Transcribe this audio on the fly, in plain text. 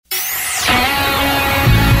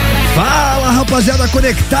rapaziada,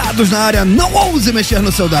 Conectados na área, não ouse mexer no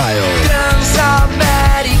seu dial.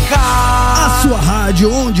 Transamérica, A sua rádio,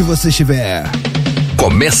 onde você estiver.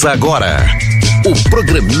 Começa agora o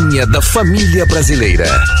programinha da família brasileira.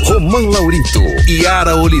 Romão Laurito,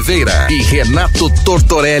 Yara Oliveira e Renato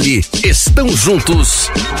Tortorelli estão juntos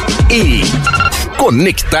e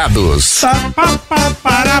Conectados.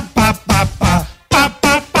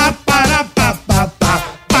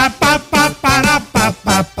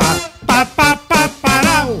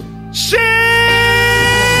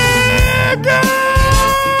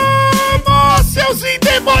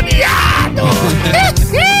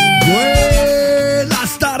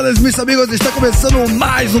 Buenas tardes, meus amigos, está começando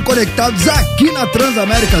mais um Conectados aqui na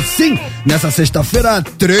Transamérica, sim, nessa sexta-feira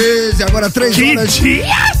 13, agora 3 horas. Que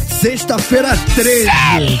dia? Sexta-feira 13.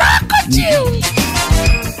 É louco, tio!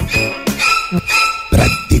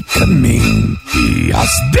 Praticamente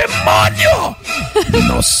as demônio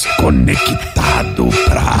nos conectado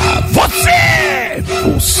pra você,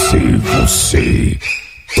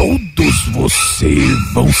 todos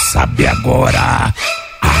vocês vão saber agora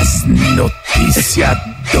as notícias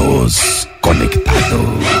dos conectados.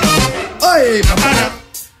 Oi,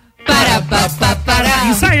 Para.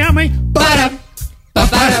 Ensaiamos, hein? Para.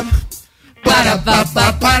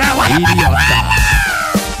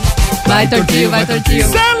 Vai, tortinho, vai, tortinho.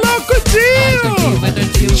 Cê é louco, tio! Vai,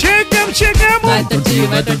 tortinho. Chegamos! Vai, tortinho,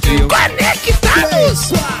 vai, tortinho.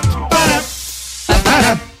 Conectados! Para.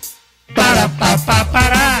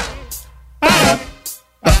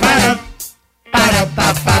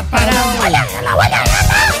 Olha ela.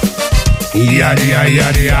 Ia.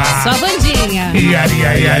 Só bandinha. Ia.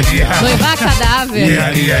 Noivar cadáver.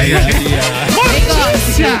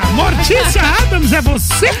 Mortícia Adams, é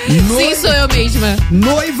você? Sim, sou eu mesma.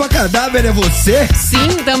 Noiva cadáver é você? Sim,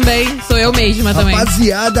 também. Sou eu mesma também.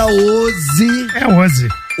 Rapaziada, hoje... É hoje.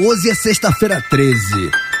 Hoje é sexta-feira 13.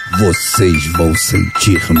 Vocês vão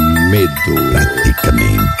sentir medo.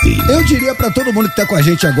 Praticamente. Eu diria pra todo mundo que tá com a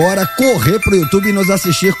gente agora correr pro YouTube e nos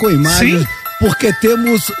assistir com imagens. Sim. Porque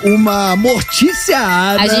temos uma Mortícia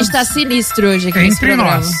A Adams. gente tá sinistro hoje aqui nesse Entre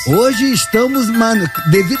programa. nós. Hoje estamos, mano,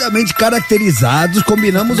 devidamente caracterizados,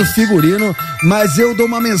 combinamos o figurino, mas eu dou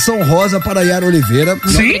uma menção rosa para a Yara Oliveira.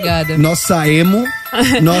 Sim. Obrigada. Nossa emo,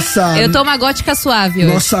 nossa... Eu tô uma gótica suave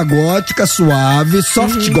hoje. Nossa gótica suave,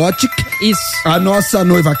 soft gothic, Isso. a nossa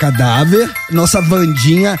noiva cadáver, nossa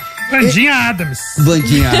Vandinha Adams.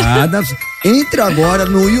 Adams. Entre agora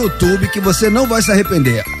no YouTube que você não vai se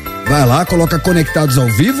arrepender. Vai lá, coloca Conectados ao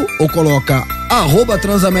vivo ou coloca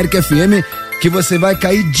 @Transamérica FM que você vai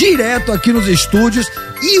cair direto aqui nos estúdios.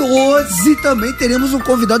 E hoje também teremos um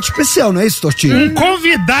convidado especial, não é isso, Tortinho? Um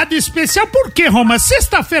convidado especial, por quê, Roma?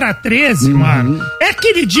 Sexta-feira 13, mano, é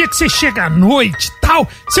aquele dia que você chega à noite e tal,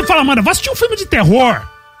 você fala, mano, vou assistir um filme de terror,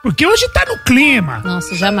 porque hoje tá no clima.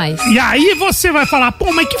 Nossa, jamais. E aí você vai falar,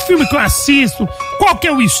 pô, mas que filme que eu assisto? Qual que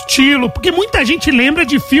é o estilo? Porque muita gente lembra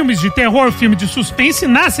de filmes de terror, filme de suspense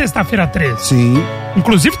na Sexta-feira 13. Sim.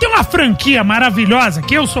 Inclusive tem uma franquia maravilhosa,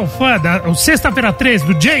 que eu sou fã, o Sexta-feira 13,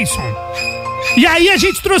 do Jason. E aí a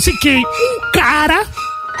gente trouxe quem? Um cara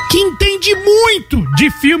que entende muito de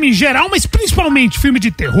filme em geral, mas principalmente filme de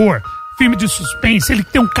terror, filme de suspense. Ele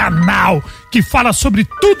tem um canal que fala sobre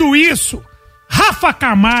tudo isso. Rafa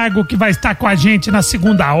Camargo, que vai estar com a gente na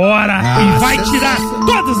segunda hora e vai tirar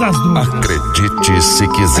todas as dúvidas. Acredite se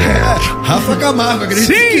quiser. Rafa Camargo, acredite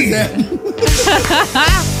se quiser.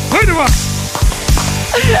 Muito bom.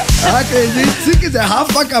 Acredite se quiser,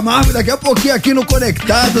 Rafa Camargo daqui a pouquinho aqui no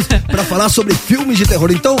Conectados pra falar sobre filmes de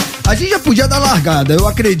terror. Então, a gente já podia dar largada. Eu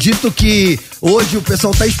acredito que hoje o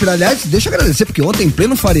pessoal tá inspirado. Aliás, deixa eu agradecer, porque ontem, em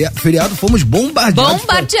pleno feriado, fomos bombardeados.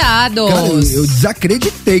 Cara, eu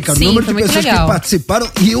desacreditei, cara. Sim, o número de foi muito pessoas legal. que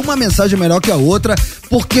participaram e uma mensagem melhor que a outra,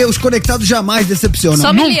 porque os Conectados jamais decepcionam.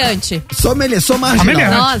 Só humilhante. Só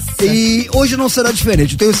marginal. Nossa. E hoje não será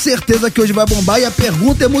diferente. Eu tenho certeza que hoje vai bombar e a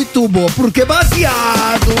pergunta é muito boa. Porque baseado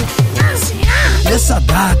nessa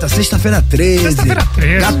data, sexta-feira 13,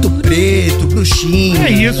 Gato Preto, Bruxinha,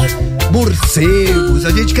 É isso. Morcegos, a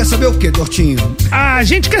gente quer saber o que, Tortinho? A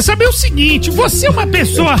gente quer saber o seguinte, você é uma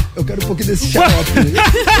pessoa... Eu quero um pouquinho desse xarope.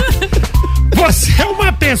 Você é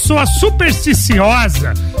uma pessoa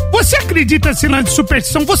supersticiosa? Você acredita nesse lance de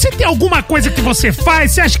superstição? Você tem alguma coisa que você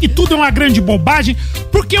faz? Você acha que tudo é uma grande bobagem?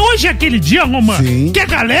 Porque hoje é aquele dia, Romano, que a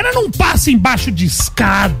galera não passa embaixo de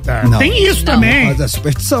escada. Não. Tem isso também. Mas é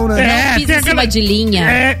superstição, né? Não pisa em cima de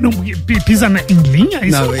linha. Não pisa em linha?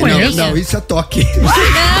 Isso eu não conheço. Não, isso é toque.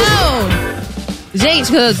 Não!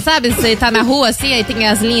 Gente, sabe, você tá na rua assim, aí tem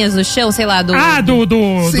as linhas do chão, sei lá, do...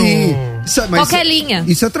 Sim. Qualquer linha.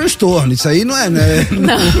 Isso é transtorno, isso aí não é, né?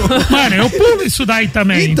 Não. Mano, eu pulo isso daí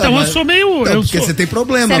também. Então eu sou meio... Não, porque você tem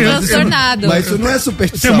problema. Você é mas transtornado. Mas isso não é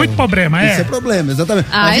superstição. Tem muito problema, Isso é problema, exatamente.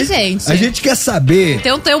 Ai, gente. A gente quer saber...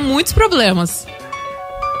 Então eu tenho muitos problemas.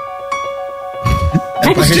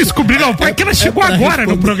 Vamos descobrir, não, porque ela chegou agora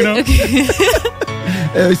no programa.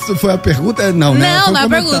 Isso foi a pergunta? Não, né? Não é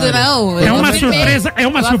pergunta, não. É uma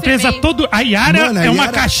surpresa, todo. A Yara é uma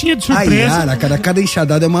caixinha de surpresa. A Yara, cada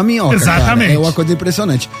enxadada é uma minhoca. Exatamente. Cara. É uma coisa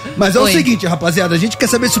impressionante. Mas é o seguinte, rapaziada, a gente quer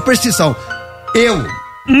saber superstição. Eu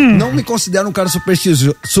não me considero um cara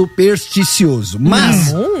supersticioso,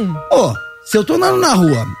 mas, se eu tô andando na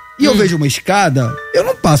rua e eu vejo uma escada, eu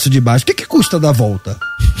não passo de baixo. O que custa dar volta?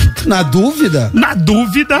 Na dúvida? Na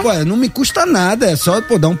dúvida? Ué, não me custa nada, é só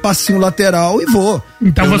dar um passinho lateral e vou.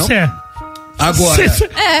 Então você é. Agora.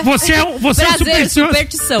 Você é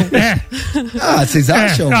superstição. Vocês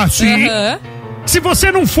acham? Sim. Se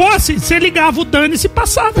você não fosse, você ligava o dane-se e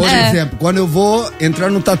passava. Por exemplo, quando eu vou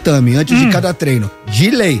entrar no tatame antes de cada treino,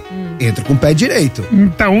 de lei, entro com o pé direito.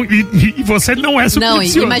 Então, e você não é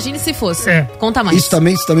supersticioso. Não, imagine se fosse. Conta mais. Isso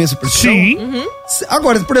também é superstição? Sim.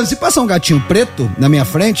 Agora, por exemplo, se passar um gatinho preto na minha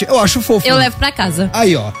frente, eu acho fofo. Eu levo pra casa.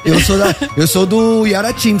 Aí, ó, eu sou do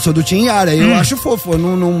Yara Team, sou do Team Yara, eu acho fofo, eu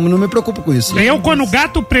não me preocupo com isso. Eu, quando o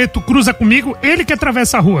gato preto cruza comigo, ele que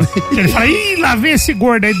atravessa a rua. Ele fala, lá vem esse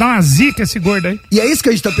gordo aí, dá uma zica esse gordo aí. E é isso que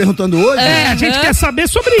a gente tá perguntando hoje? A gente quer saber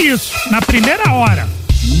sobre isso, na primeira hora.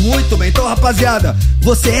 Muito bem, então rapaziada,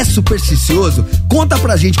 você é supersticioso? Conta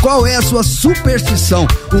pra gente qual é a sua superstição.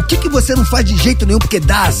 O que você não faz de jeito nenhum porque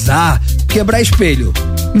dá azar? Quebrar espelho.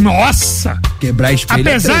 Nossa! Quebrar espelho.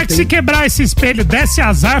 Apesar que se quebrar esse espelho desse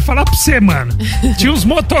azar, falar pra você, mano. Tinha uns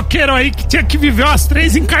motoqueiros aí que tinha que viver umas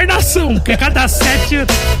 3 encarnações. Porque cada 7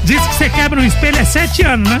 diz que você quebra um espelho é 7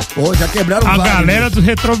 anos, né? Pô, já quebraram a vários. Galera do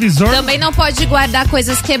retrovisor. Também não pode guardar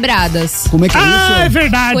coisas quebradas. Como é que é isso? É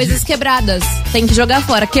verdade. Coisas quebradas. Tem que jogar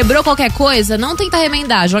fora. Quebrou qualquer coisa, não tenta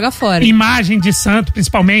remendar, joga fora. Imagem de santo,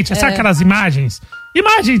 principalmente. Sabe aquelas imagens?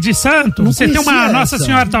 Imagem de santo. Não você tem uma Nossa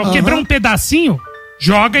Senhora tal, quebrou um pedacinho,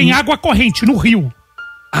 joga em água corrente, no rio.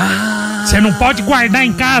 Você não pode guardar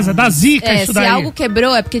em casa, dá zica isso daí. Se algo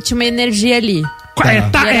quebrou é porque tinha uma energia ali.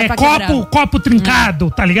 Copo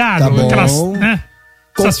trincado, tá ligado? Tá bom. Aquelas, né?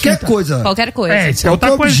 Qualquer coisa. Qualquer coisa.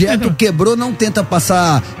 Qualquer objeto quebrou, não tenta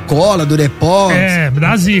passar cola, durepox.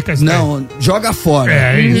 Dá zica. Não, joga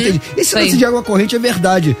fora. Esse lance de água corrente é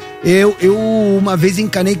verdade. Eu uma vez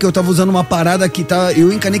encanei que eu tava usando uma parada que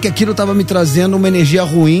eu encanei que aquilo tava me trazendo uma energia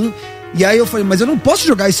ruim. E aí eu falei, mas eu não posso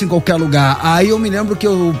jogar isso em qualquer lugar. Aí eu me lembro que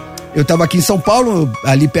eu tava aqui em São Paulo,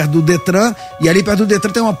 ali perto do Detran, e ali perto do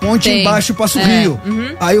Detran tem uma ponte embaixo, passa o rio.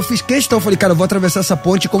 Aí eu fiz questão, falei, cara, eu vou atravessar essa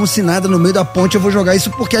ponte como se nada, no meio da ponte eu vou jogar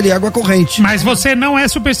isso porque ali é água corrente. Mas você não é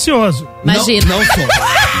supersticioso. Imagina. Não sou.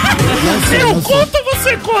 Eu conto,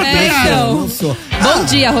 você conta, Yara. Não sou. Bom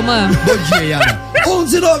dia, Romã. Bom dia, Yara.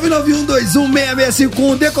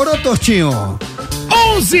 11991216651, decorou, Tortinho?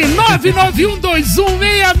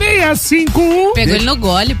 11991216651. Pegou ele no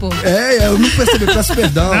gole, pô. Eu não percebi, peço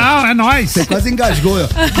perdão. Não, é nóis. Você quase engasgou.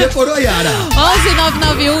 Decorou, Yara?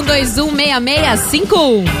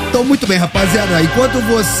 11991216651. Então, muito bem, rapaziada. Enquanto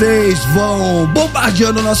vocês vão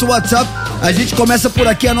bombardeando o nosso WhatsApp, a gente começa por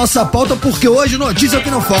aqui a nossa pauta, porque hoje notícia é o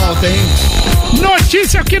que não falta, hein?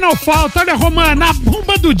 Notícia que não falta. Olha, Romã, na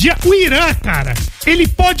bomba do dia, o Irã, cara, ele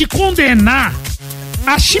pode condenar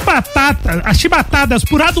as chibatadas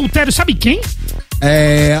por adultério, sabe quem?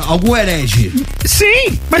 Algum herege.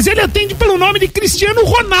 Sim, mas ele atende pelo nome de Cristiano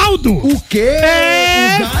Ronaldo. O quê?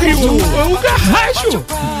 O Garrajo.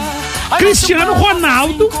 Cristiano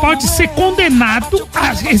Ronaldo pode ser condenado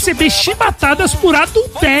a receber chibatadas por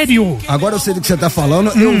adultério. Agora eu sei do que você tá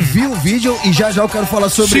falando, eu vi o vídeo e já eu quero falar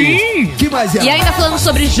sobre isso. Que mais é? E ainda falando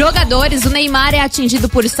sobre jogadores, o Neymar é atingido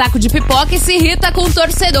por saco de pipoca e se irrita com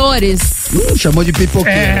torcedores. Chamou de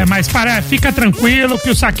pipoqueiro. Mas fica tranquilo que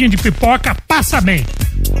o saquinho de pipoca passa bem.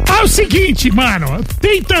 É o seguinte, mano,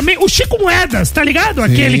 tem também o Chico Moedas, tá ligado?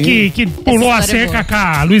 Sim. Aquele que pulou a cerca com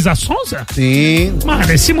a Luísa Sonza. Sim.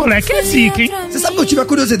 Mano, esse moleque é zica, hein? Você sabe que eu tive a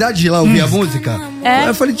curiosidade de ir lá ouvir a música?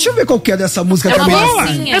 Eu falei, deixa eu ver qual que é dessa música também. Boa,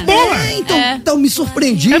 é boa. Então me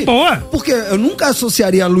surpreendi. É boa. Porque eu nunca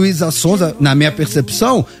associaria a Luísa Sonza, na minha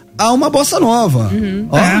percepção, a uma bossa nova.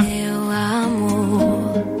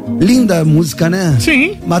 Linda música, né?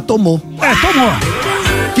 Sim. Mas tomou. Tomou.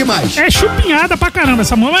 Que mais? É chupinhada pra caramba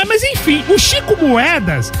essa música. Mas enfim, o Chico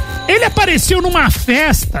Moedas, ele apareceu numa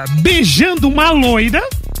festa beijando uma loira.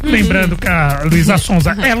 Lembrando que a Luísa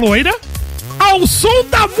Sonza é loira. Ao som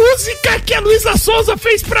da música que a Luísa Sonza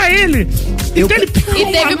fez pra ele. Então ele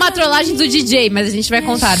E teve uma trollagem do DJ, mas a gente vai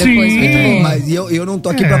contar Sim. depois. Muito bom. Mas eu não tô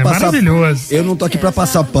aqui pra passar. Maravilhoso. Eu não tô aqui pra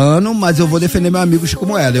passar pano, mas eu vou defender meu amigo Chico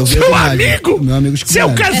Moeda. Eu vi Seu a imagem. amigo? Meu amigo Chico Seu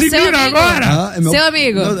Moeda. Casimiro amigo? agora? Ah, é Seu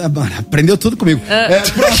amigo. Mano, aprendeu tudo comigo.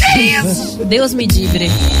 Deus me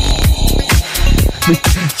livre.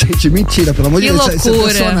 Gente, mentira, pelo amor de Que Deus. Esse é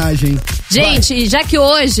loucura. personagem. Gente, já que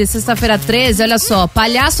hoje, sexta-feira 13, olha só,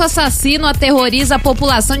 palhaço assassino aterroriza a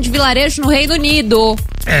população de vilarejo no Reino Unido.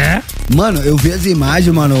 É. Mano, eu vi as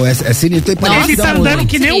imagens, mano. É sinistro. Ele tá andando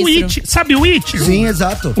que nem o It. Sabe o It? Sim,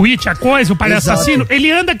 exato. O It, a coisa, o palhaço Exato. assassino.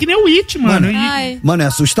 Ele anda que nem o It, mano. Ai. Mano, é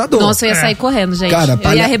assustador. Nossa, eu ia sair correndo, gente. Cara,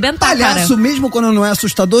 eu ia arrebentar, palhaço, cara. mesmo quando não é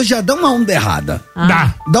assustador, já dá uma onda errada.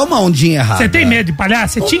 Dá. Dá uma ondinha errada. Você tem medo de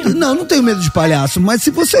palhaço? Você tinha? Não tenho medo de palhaço, mas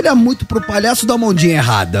se você olhar muito pro palhaço, dá uma ondinha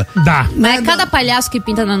errada. Dá. Mas cada palhaço que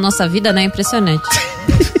pinta na nossa vida, né, é impressionante.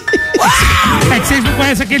 É que vocês não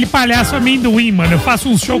conhecem aquele palhaço amendoim, mano. Eu faço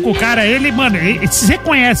um show com o cara, ele, mano, se você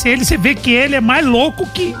conhece ele, você vê que ele é mais louco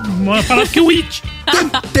que, falando que o It.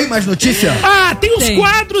 Tem mais notícia? Ah, tem os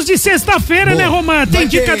quadros de sexta-feira, né, Romã? Tem Vai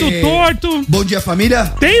dica do ter torto. Bom dia, família.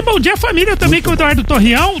 Tem Bom Dia Família também com o Eduardo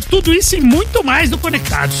Torreão. Tudo isso e muito mais do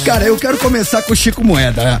Conectados. Cara, eu quero começar com o Chico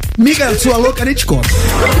Moeda. Miga, sua louca, nem te conta.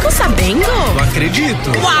 Ficou sabendo? Não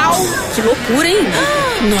acredito. Uau! Que loucura, hein?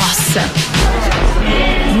 Nossa!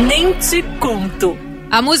 Nem te conto.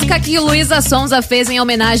 A música que Luísa Sonza fez em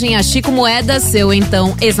homenagem a Chico Moeda, seu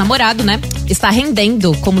então ex-namorado, né? Está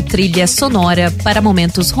rendendo como trilha sonora para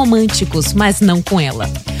momentos românticos, mas não com ela.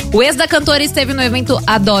 O ex da cantora esteve no evento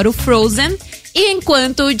Adoro Frozen e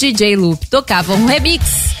enquanto o DJ Loop tocava um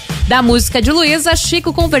remix da música de Luísa,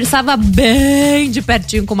 Chico conversava bem de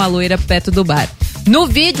pertinho com uma loira perto do bar. No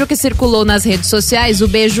vídeo que circulou nas redes sociais, o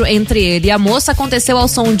beijo entre ele e a moça aconteceu ao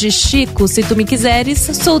som de Chico, se tu me quiseres,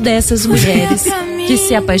 sou dessas mulheres de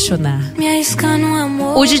se apaixonar.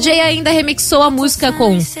 O DJ ainda remixou a música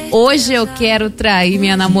com Hoje Eu Quero Trair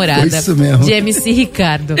Minha Namorada, Isso mesmo. de MC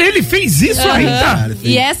Ricardo. Ele fez isso ainda? Cara,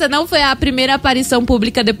 E essa não foi a primeira aparição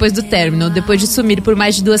pública depois do término. Depois de sumir por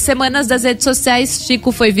mais de 2 semanas das redes sociais,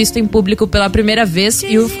 Chico foi visto em público pela primeira vez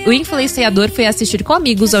e o influenciador foi assistir com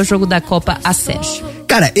amigos ao jogo da Copa a Sérgio.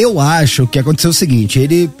 Cara, eu acho que aconteceu o seguinte,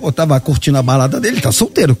 ele tava curtindo a balada dele, tá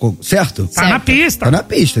solteiro, certo? Tá na pista. Tá na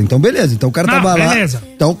pista, então beleza. Então o cara tava beleza.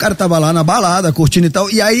 lá. Então o cara tava lá na balada, curtindo e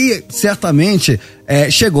tal. E aí, certamente,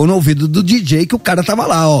 chegou no ouvido do DJ que o cara tava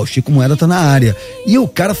lá, ó. O Chico Moeda tá na área. E o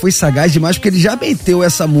cara foi sagaz demais, porque ele já meteu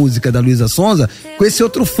essa música da Luísa Sonza com esse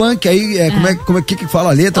outro funk aí. Como é que fala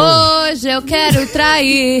a letra? Hoje eu quero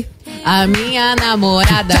trair a minha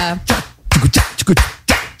namorada.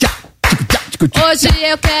 Hoje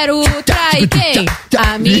eu quero trair quem?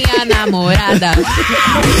 A minha namorada.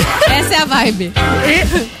 Essa é a vibe.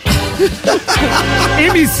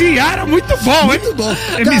 MC Ara muito bom, Muito hein? bom.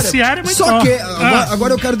 MC Ara é muito só bom. que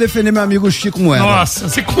agora eu quero defender meu amigo Chico Moeda. Nossa,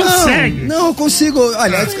 você consegue. Não, eu consigo.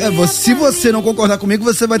 Aliás, se você não concordar comigo,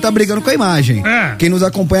 você vai estar brigando com a imagem. É. Quem nos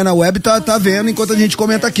acompanha na web tá vendo enquanto a gente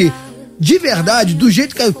comenta aqui. De verdade, do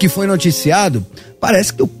jeito que foi noticiado,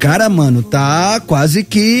 parece que o cara, mano, tá quase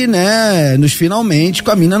que, né, nos finalmente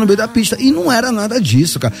com a mina no meio da pista. E não era nada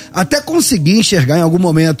disso, cara. Até consegui enxergar em algum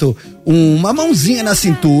momento uma mãozinha na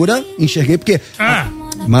cintura. Enxerguei porque,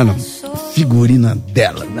 mano, figurina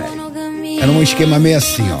dela, velho. Era um esquema meio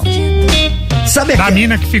assim, ó. Sabe Da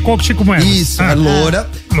mina que ficou com o Chico Moeda. Isso, é loura.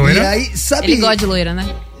 Loira. E aí, sabe... Ele gosta de loira, né?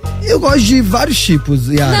 Eu gosto de vários tipos,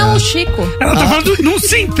 Yara. Não, o Chico. Ela tá falando, não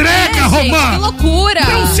se entrega, Gente, Romã. que loucura.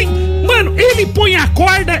 Não se... Mano, ele põe a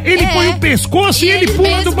corda, ele põe o pescoço e ele pula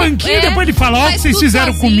mesmo, do banquinho, depois ele fala, ó, o que faz vocês tudo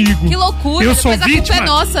fizeram sozinho. comigo. Que loucura, Eu sou depois a culpa vítima. é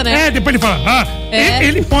nossa, né? Depois ele fala,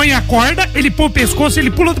 ele põe a corda, ele põe o pescoço,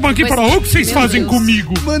 ele pula do banquinho e Mas, fala, ó, o que vocês meu fazem Deus.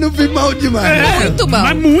 comigo. Mano, eu vi mal demais. Muito bom.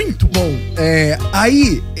 Mas muito. Bom,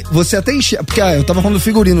 aí você até enxerga, porque eu tava falando do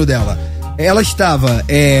figurino dela. Ela estava,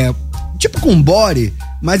 tipo com um body,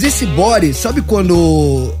 mas esse body, sabe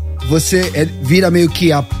quando você vira meio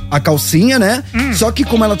que a calcinha, né? Só que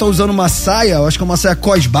como ela tá usando uma saia, eu acho que é uma saia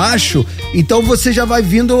cós baixo, então você já vai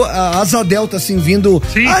vindo a asa delta, assim, vindo...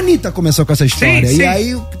 Sim. A Anitta começou com essa história. Sim, sim. E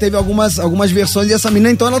aí teve algumas versões e essa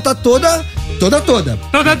menina, então ela tá toda. Toda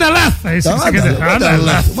delaça. Esse que você quer dizer.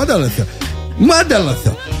 Uma delas.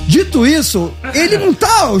 Dito isso, ele não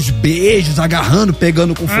tá aos beijos, agarrando,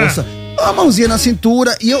 pegando com força. Uma mãozinha na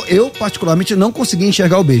cintura. E eu particularmente, não consegui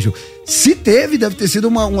enxergar o beijo. Se teve, deve ter sido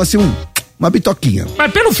uma bitoquinha.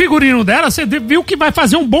 Mas pelo figurino dela, você viu que vai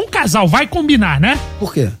fazer um bom casal. Vai combinar, né?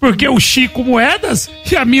 Por quê? Porque o Chico Moedas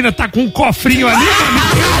e a mina tá com um cofrinho ali,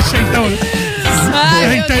 não encaixa, então. Ai,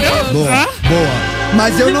 meu Entendeu? Deus. Boa.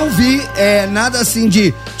 Mas eu não vi nada assim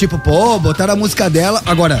de, tipo, pô, botaram a música dela.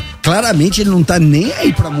 Agora, claramente ele não tá nem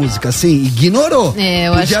aí pra música, assim, ignorou.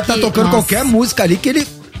 Eu Podia acho tá que, tocando qualquer música ali que ele...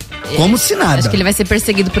 Como se nada. Acho que ele vai ser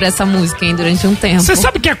perseguido por essa música, hein, durante um tempo. Você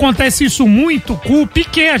sabe que acontece isso muito com o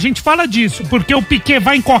Piquet, a gente fala disso, porque o Piquet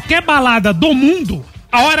vai em qualquer balada do mundo,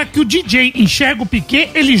 a hora que o DJ enxerga o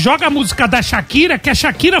Piquet, ele joga a música da Shakira, que a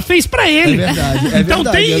Shakira fez pra ele. É verdade, então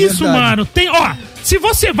verdade, tem isso, verdade. mano. Tem, ó, se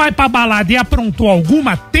você vai pra balada e aprontou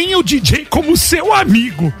alguma, tenha o DJ como seu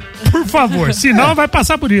amigo, por favor, senão vai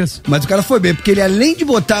passar por isso. Mas o cara foi bem, porque ele, além de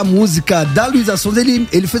botar a música da Luísa Sonza,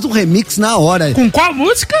 ele fez um remix na hora. Com qual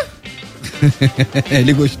música?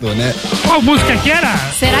 Ele gostou, né? Qual música que era?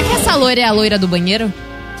 Será que essa loira é a loira do banheiro?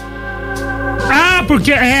 Ah,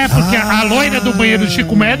 porque a loira do banheiro do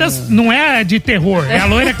Chico Mendes não é de terror, é a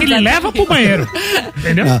loira que ele leva pro banheiro.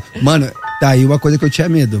 Entendeu? Ah, mano, tá aí uma coisa que eu tinha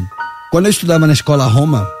medo. Quando eu estudava na escola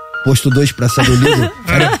Roma, posto 2 pra São Lido,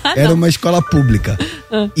 era uma escola pública.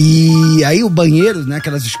 E aí o banheiro, né,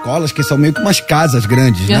 aquelas escolas que são meio que umas casas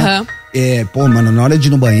grandes, né? Pô, mano, na hora de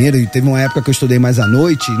ir no banheiro, e teve uma época que eu estudei mais à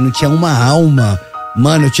noite, não tinha uma alma.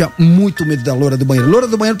 Mano, eu tinha muito medo da loira do banheiro. Loira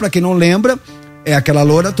do banheiro, pra quem não lembra, é aquela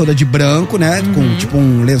loira toda de branco, né? Com tipo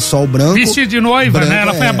um lençol branco. Vestida de noiva, branca, né?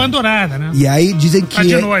 Ela foi abandonada, né? E aí dizem Tá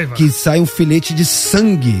que sai um filete de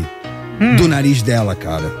sangue do nariz dela,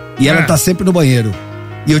 cara. E ela tá sempre no banheiro.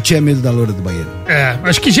 E eu tinha medo da loira do banheiro.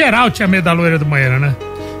 Acho que geral tinha medo da loira do banheiro, né?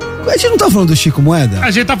 A gente não tá falando do Chico Moeda?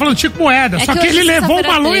 A gente tá falando de Chico Moeda, só que ele levou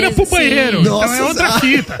uma loira pro banheiro. Nossa, então é outra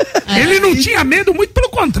fita. Ele não tinha medo, muito pelo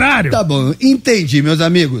contrário. Tá bom, entendi, meus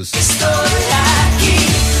amigos.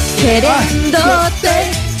 Querendo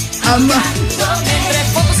ter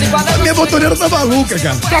A minha botoneira tá maluca,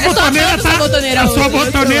 cara. A sua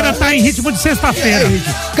botoneira tá em ritmo de sexta-feira.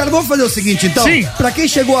 Cara, vamos fazer o seguinte, então. Sim. Pra quem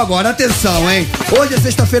chegou agora, atenção, hein? Hoje é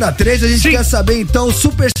sexta-feira 13, a gente quer saber, então,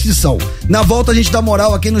 superstição. Na volta a gente dá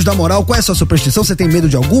moral a quem nos dá moral. Qual é a sua superstição? Você tem medo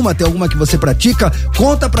de alguma? Tem alguma que você pratica?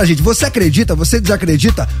 Conta pra gente. Você acredita? Você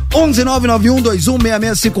desacredita?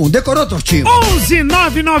 11991216651. Decorou, Tortinho?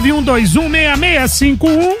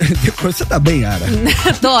 11991216651. Decorou, você tá bem, Ara?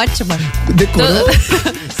 Tô ótima. Decorou?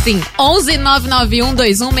 Sim,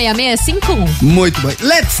 11991216651. Muito bem.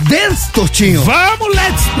 Let's dance, Tortinho. Vamos,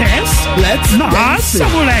 let's dance. Nossa,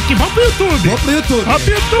 moleque, vamos pro YouTube. Vamos pro YouTube.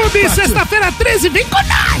 Partiu. Sexta-feira 13, vem com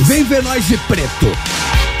nós. Vem ver nós de preto.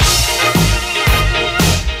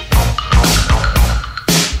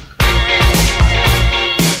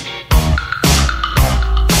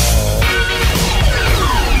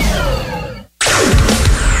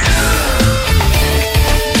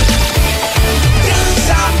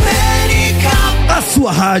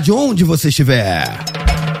 Sua rádio, onde você estiver.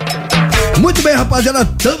 Muito bem, rapaziada,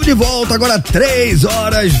 estamos de volta agora, 3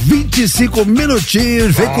 horas 25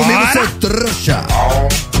 minutinhos. Vem comigo, seu trouxa.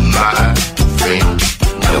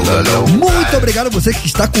 Muito obrigado a você que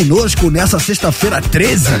está conosco nessa sexta-feira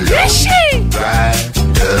 13.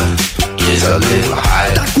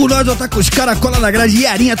 Tá com nós ou tá com os caracola na grade e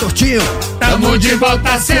Arinha, Tortinho? Tamo de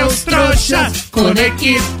volta, seus trouxas,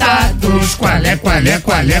 conectados. Qual é?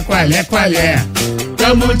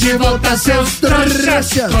 Tamo de volta, seus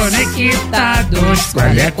trouxas, conectados.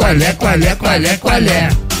 Qual é?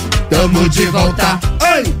 Tamo de volta,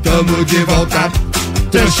 tamo de volta,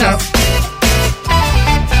 trouxa.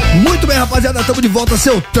 Muito bem, rapaziada, estamos de volta,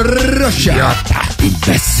 seu trouxa.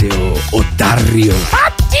 Imbecil, otário.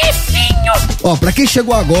 Patifinho. Ó, pra quem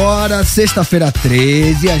chegou agora, sexta-feira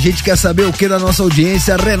 13, a gente quer saber o que da nossa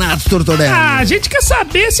audiência, Renato Tortorelli. A gente quer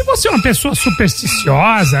saber se você é uma pessoa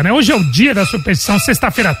supersticiosa, né? Hoje é o dia da superstição,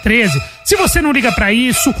 sexta-feira 13. Se você não liga pra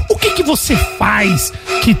isso, o que você faz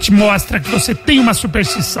que te mostra que você tem uma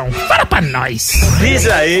superstição? Fala pra nós. Diz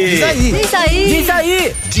aí.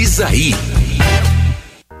 Diz aí.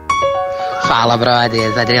 Fala,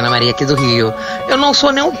 brothers, Adriana Maria aqui do Rio. Eu não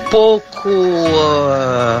sou nem um pouco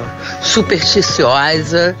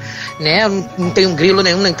supersticiosa, né? Não tenho grilo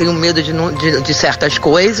nenhum, nem tenho medo de certas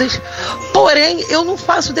coisas. Porém, eu não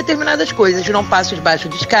faço determinadas coisas. Não passo debaixo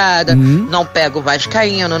de escada, não pego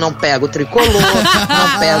vascaíno, não pego tricolor,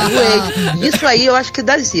 não pego ex. Isso aí eu acho que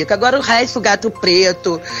dá zica. Agora o resto, gato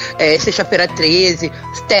preto, sexta-feira 13,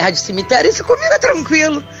 terra de cemitério, isso comigo é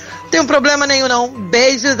tranquilo. Não tem problema nenhum, não.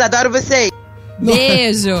 Beijos, adoro vocês.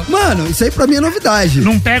 Beijo. Mano, isso aí pra mim é novidade.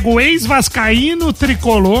 Não pega o ex-vascaíno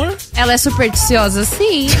tricolor. Ela é supersticiosa,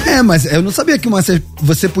 sim. Mas eu não sabia que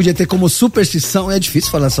você podia ter como superstição. É difícil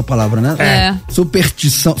falar essa palavra, né?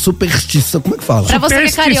 Superstição, como é que fala? Pra você que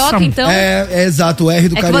é carioca, então. É exato, o R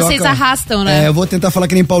do carioca. É que vocês arrastam, né? Eu vou tentar falar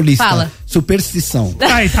que nem paulista. Fala. Superstição.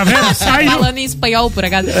 Aí, tá vendo? Saiu. Falando em espanhol, por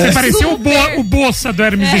acaso. Você pareceu o Bolsa do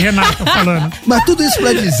Hermes e Renato falando. Mas tudo isso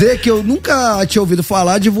pra dizer que eu nunca tinha ouvido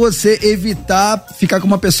falar de você evitar ficar com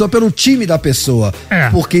uma pessoa pelo time da pessoa.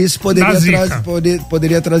 Porque isso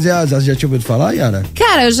poderia trazer azar. Você já tinha ouvido falar, Yara?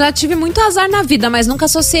 Cara, eu já tive muito azar na vida, mas nunca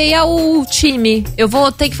associei ao time. Eu vou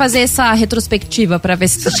ter que fazer essa retrospectiva pra ver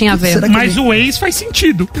se tinha a ver. Mas o ex faz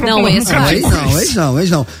sentido. Não, o ex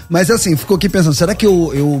não. Mas assim, ficou aqui pensando, será que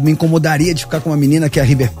eu me incomodaria de ficar com uma menina que é a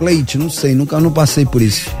River Plate? Não sei, não passei por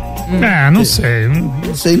isso. Não sei.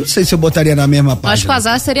 Não sei se eu botaria na mesma página. Acho que o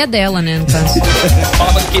azar seria dela, né, no caso.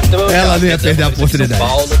 Ela não ia perder a oportunidade.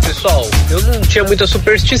 Paulo, pessoal, eu não tinha muita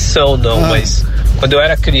superstição, não, mas quando eu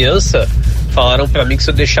era criança, falaram pra mim que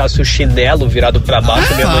se eu deixasse o chinelo virado pra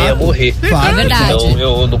baixo, minha mãe ia morrer. É verdade. Então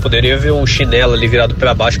eu não poderia ver um chinelo ali virado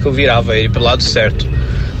pra baixo, que eu virava ele pro lado certo.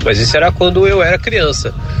 Mas isso era quando eu era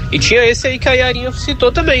criança. E tinha esse aí que a Yarinha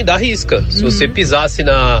citou também, da risca. Se você pisasse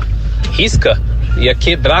na risca, ia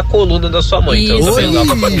quebrar a coluna da sua mãe. Então eu também usava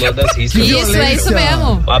pra coluna das riscas. Isso, é isso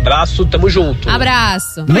mesmo. Um abraço, tamo junto.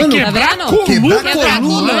 Abraço. Mano, tá vendo? Quebrar a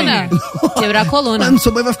coluna. Quebrar a coluna. Mano,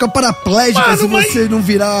 sua mãe vai ficar paraplégica se você não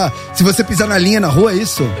virar. Se você pisar na linha na rua, é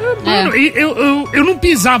isso? Mano, eu não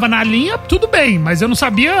pisava na linha, tudo bem, mas eu não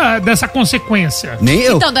sabia dessa consequência. Nem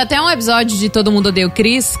eu. Então, dá até um episódio de Todo Mundo Odeia o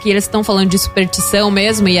Chris, que eles estão falando de superstição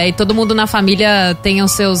mesmo, e aí todo mundo na família tem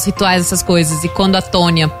os seus rituais, essas coisas. E quando a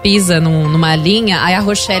Tônia pisa numa linha, aí a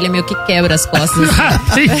Rochelle meio que quebra as costas.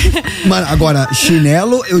 Mano, agora,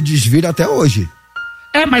 chinelo eu desviro até hoje.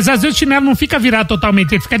 Mas às vezes o chinelo não fica virado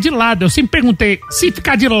totalmente, ele fica de lado. Eu sempre perguntei, se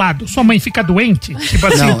ficar de lado, sua mãe fica doente? Tipo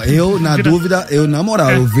assim, não, eu, na dúvida, na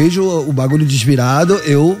moral, eu vejo o bagulho desvirado,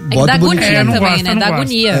 eu boto dá bonitinho. Agonia também, né? Dá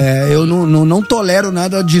agonia. Eu não tolero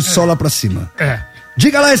nada de sola pra cima.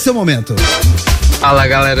 Diga lá esse seu momento. Fala,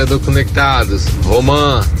 galera do Conectados,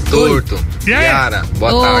 Romã, Torto, Yara,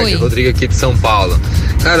 boa tarde, Rodrigo aqui de São Paulo.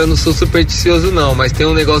 Cara, eu não sou supersticioso não, mas tem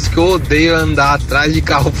um negócio que eu odeio andar atrás de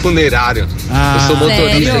carro funerário. Eu sou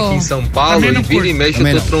motorista aqui em São Paulo e vira e mexe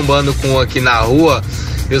eu tô trombando com um aqui na rua.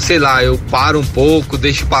 Eu sei lá, eu paro um pouco,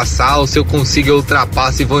 deixo passar, ou se eu consigo eu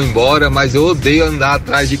ultrapasso e vou embora, mas eu odeio andar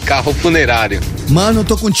atrás de carro funerário. Mano, eu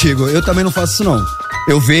tô contigo, eu também não faço isso não.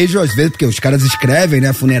 Eu vejo, às vezes, porque os caras escrevem,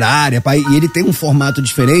 né, funerária, e ele tem um formato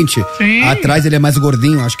diferente. Sim. Atrás ele é mais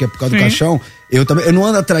gordinho, acho que é por causa do caixão. Eu não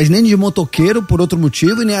ando atrás nem de motoqueiro por outro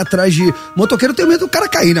motivo, e nem atrás de motoqueiro, eu tenho medo do cara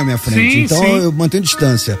cair na minha frente. Então eu mantenho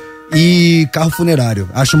distância. E carro funerário,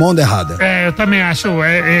 acho uma onda errada. Eu também acho,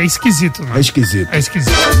 é esquisito. Né? É esquisito. É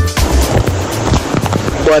esquisito.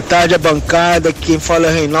 Boa tarde, a bancada, quem fala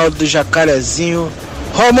é Reinaldo do Jacarezinho.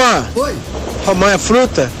 Romã! Oi! Romã é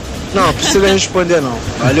fruta? Não, precisa responder não,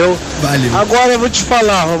 valeu? Valeu. Agora eu vou te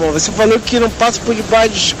falar, Romão, você falou que não passa por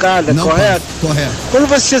debaixo de escada, não, correto? Correto. Quando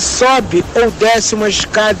você sobe ou desce uma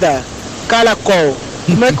escada caracol,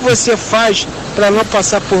 como é que você faz pra não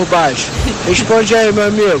passar por baixo? Responde aí, meu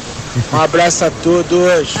amigo. Um abraço a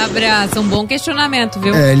todos. Abraço, um bom questionamento,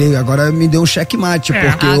 viu? Ele agora me deu um checkmate,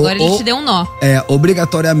 porque agora ele te deu um nó.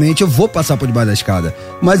 Obrigatoriamente eu vou passar por debaixo da escada.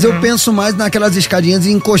 Mas eu penso mais naquelas escadinhas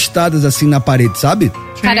encostadas assim na parede, sabe?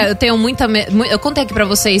 Cara, eu tenho eu contei aqui pra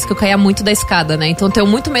vocês que eu caía muito da escada, né? Então eu tenho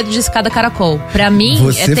muito medo de escada caracol. Pra mim,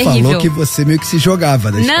 é terrível. Você falou que você meio que se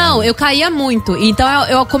jogava da escada. Não, eu caía muito. Então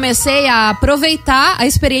eu comecei a aproveitar a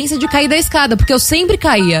experiência de cair da escada, porque eu sempre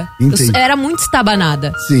caía. Eu era muito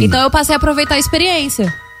estabanada. Sim. Então eu passei a aproveitar a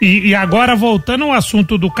experiência. E agora, voltando ao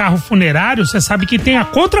assunto do carro funerário, você sabe que tem a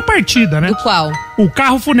contrapartida, né? Do qual? O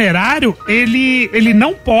carro funerário, ele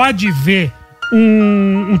não pode ver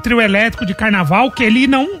um trio elétrico de carnaval, que ele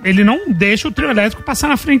não deixa o trio elétrico passar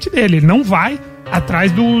na frente dele. Ele não vai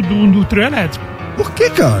atrás do trio elétrico. Por que,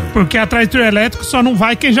 cara? Porque atrás do trio elétrico só não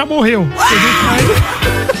vai quem já morreu.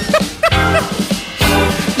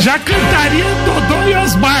 Já cantaria Dodô e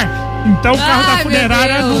Osmar. Então o carro da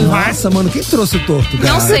funerária não vai. Nossa, mano, quem trouxe o torto,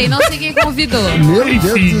 cara? Não sei quem convidou. Meu Deus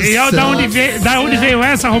do céu. E da onde veio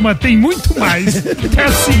essa, Roma? Tem muito mais. É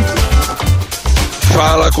assim.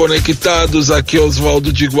 Fala, Conectados, aqui é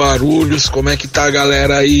Oswaldo de Guarulhos. Como é que tá a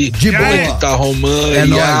galera aí? De boa. Como é que tá Romã,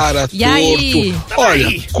 Yara, Torto?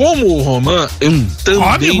 Olha, como o Romã, eu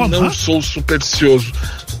também não sou supersticioso.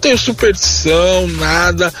 Não tenho superstição,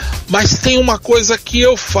 nada, mas tem uma coisa que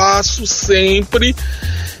eu faço sempre,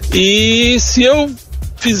 e se eu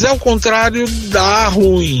fizer o contrário, dá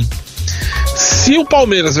ruim. Se o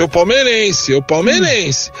Palmeiras, eu palmeirense.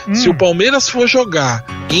 Se o Palmeiras for jogar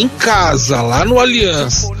em casa, lá no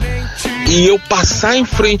Allianz, e eu passar em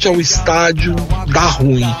frente ao estádio, dá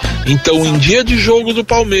ruim. Então, em dia de jogo do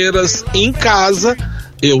Palmeiras, em casa,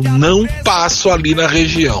 eu não passo ali na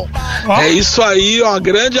região. É isso aí, ó.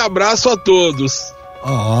 Grande abraço a todos.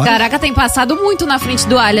 Caraca, tem passado muito na frente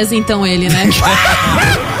do Allianz, então, ele, né?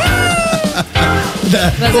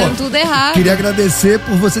 Fazendo tudo errado. Queria agradecer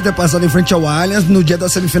por você ter passado em frente ao Allianz no dia da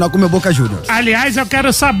semifinal com o meu Boca Juniors. Aliás, eu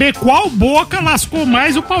quero saber qual Boca lascou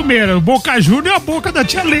mais o Palmeiras, o Boca Juniors ou a Boca da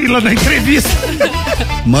tia Leila na entrevista.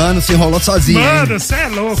 Mano, se enrolou sozinho. Mano, você é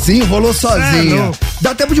louco. Se enrolou sozinho.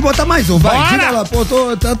 Dá tempo de botar mais um, vai. Bora. Diga lá, pô,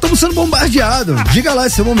 estamos sendo bombardeados. Diga lá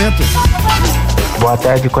esse momento. Boa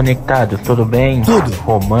tarde, Conectados, tudo bem? Tudo.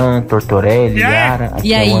 Romã, Tortorelli, Yara,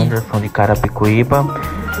 aqui é o Anderson de Carapicuíba.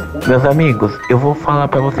 Meus amigos, eu vou falar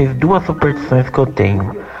pra vocês duas superstições que eu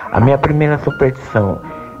tenho. A minha primeira superstição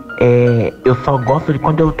é... eu só gosto de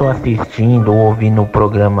quando eu tô assistindo ou ouvindo o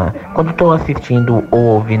programa... Quando eu tô assistindo ou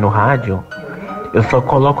ouvindo rádio, eu só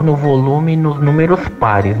coloco no volume nos números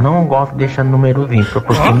pares. Não gosto de deixar números ímpares,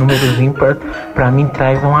 porque números ímpares pra mim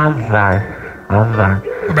traz um azar.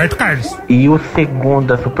 Roberto Carlos. E o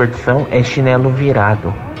segunda superstição é chinelo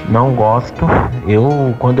virado. Não gosto.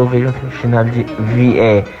 Quando eu vejo um chinelo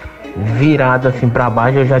virado assim pra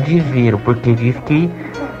baixo, eu já desviro, porque diz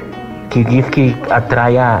que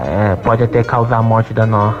atrai pode até causar a morte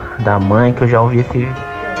da mãe, que eu já ouvi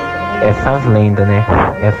essas lendas, né?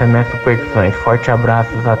 Essa é a minha superstição. Forte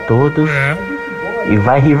abraços a todos. E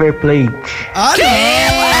vai River Plate.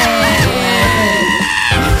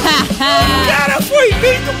 Cara, foi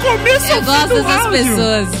bem do começo. Eu gosto dessas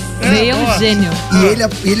pessoas. Meio um gênio.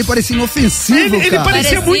 E ele parecia inofensivo, ele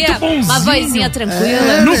parecia muito bonzinho. Uma vozinha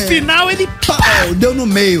tranquila. No final ele deu no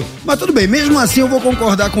meio. Mas tudo bem, mesmo assim eu vou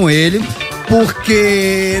concordar com ele,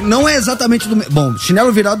 porque não é exatamente do... Bom,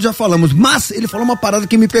 chinelo virado já falamos, mas ele falou uma parada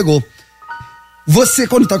que me pegou. Você,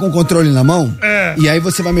 quando tá com o controle na mão, e aí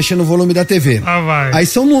você vai mexer no volume da TV. Vai. Aí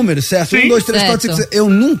são números, certo? Sim. 1, 2, 3, 4, 5, 6. Eu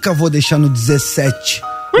nunca vou deixar no 17.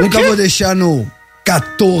 Nunca vou deixar no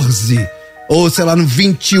 14. Ou, sei lá, no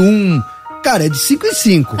 21. Cara, é de 5 em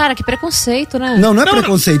 5. Cara, que preconceito, né? Não é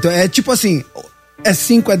preconceito. É tipo assim, é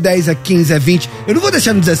 5, é 10, é 15, é 20. Eu não vou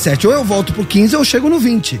deixar no 17. Ou eu volto pro 15 ou eu chego no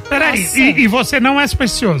 20. Peraí, e você não é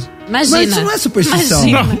supersticioso? Imagina. Mas isso não é superstição.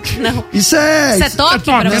 Não. Isso é toque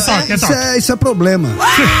pra você? Isso é problema.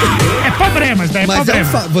 É problema, isso daí é mas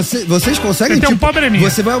problema. vocês conseguem, você tem um probleminha.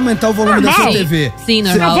 Você vai aumentar o volume da sua TV. Sim,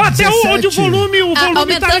 normal. Eu vou até onde o volume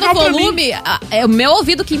aumentando tá legal o volume, é o meu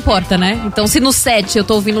ouvido que importa, né? Então se no 7 eu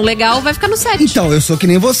tô ouvindo legal, vai ficar no 7. Então, eu sou que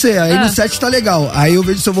nem você, aí no 7 tá legal. Aí eu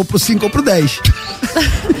vejo se eu vou pro 5 ou pro 10.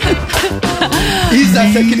 Isa,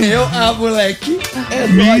 você é que nem eu? Moleque. É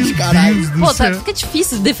nóis, caralho. Pô, fica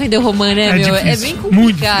difícil defender o Romã, né, meu? Difícil, é bem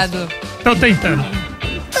complicado. Tô tentando.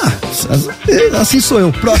 Assim sou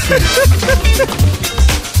eu. Próximo.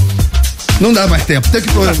 Não dá mais tempo. Tem que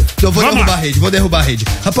eu vou derrubar a rede.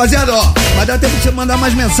 Rapaziada, vai dar tempo de você mandar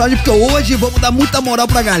mais mensagem, porque hoje vamos dar muita moral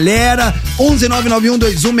pra galera.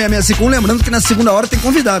 11991216651. Lembrando que na segunda hora tem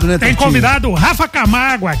convidado, né? Tem convidado o Rafa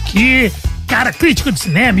Camargo aqui. Cara, crítico de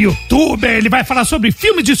cinema, youtuber, ele vai falar sobre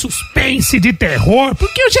filmes de suspense, de terror,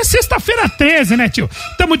 porque hoje é sexta-feira 13, né, tio?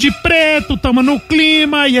 Tamo de preto, tamo no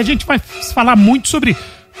clima e a gente vai falar muito sobre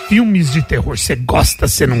filmes de terror. Você gosta,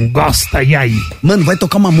 você não gosta, e aí? Mano, vai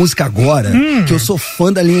tocar uma música agora, que eu sou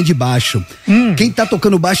fã da linha de baixo. Quem tá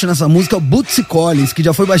tocando baixo nessa música é o Bootsy Collins, que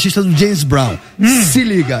já foi baixista do James Brown. Se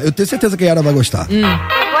liga, eu tenho certeza que a Yara vai gostar.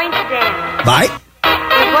 Vai?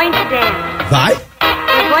 Vai?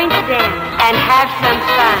 Going to dance and have some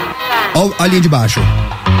fun. Ó a linha de baixo.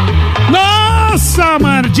 Nossa,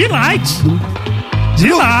 mano, Delight.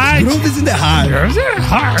 Grooves in the Heart.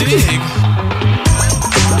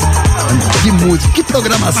 Que música, que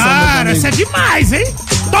programação. Cara, essa é demais, hein?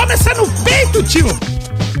 Toma essa no peito, tio.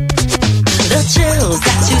 The chills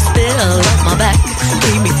that you spill on my back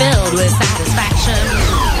leave me filled with satisfaction.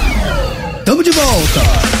 Tamo de volta.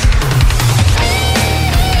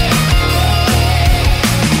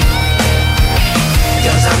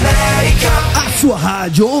 A sua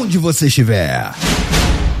rádio, onde você estiver.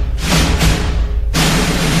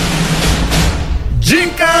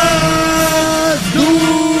 Dicas do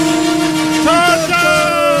Toto.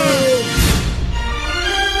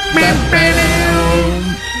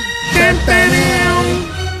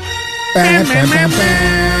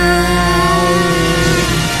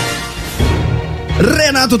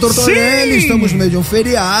 Renato Tortorelli, estamos no meio de um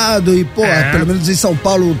feriado e, pelo menos em São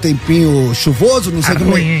Paulo um tempinho chuvoso, não sei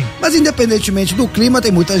como é. Mas independentemente do clima,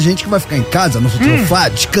 tem muita gente que vai ficar em casa, no sofá,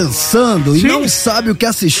 descansando e não sabe o que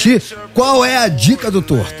assistir. Qual é a dica do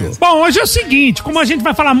Torto? Bom, hoje é o seguinte, como a gente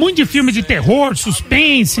vai falar muito de filme de terror,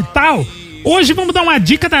 suspense e tal, hoje vamos dar uma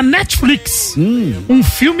dica da Netflix. Um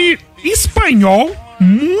filme espanhol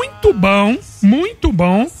muito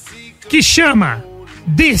bom, que chama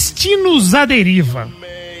Destinos à Deriva.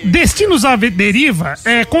 Destinos à Deriva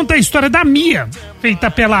conta a história da Mia, feita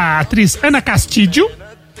pela atriz Ana Castillo,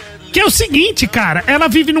 que é o seguinte, cara, ela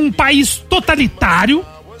vive num país totalitário,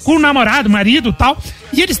 com o namorado, marido e tal,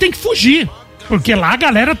 e eles têm que fugir, porque lá a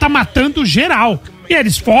galera tá matando geral. E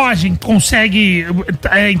eles fogem, conseguem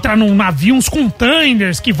entrar num navio, uns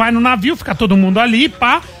containers, que vai no navio, fica todo mundo ali,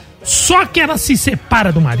 pá. Só que ela se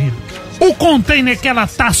separa do marido. O container que ela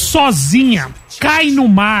tá sozinha cai no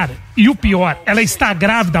mar. E o pior, ela está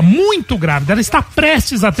grávida, muito grávida. Ela está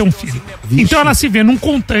prestes a ter um filho. Vixe. Então ela se vê num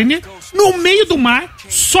container, no meio do mar,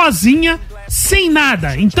 sozinha, sem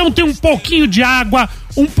nada. Então tem um pouquinho de água,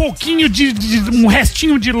 um pouquinho um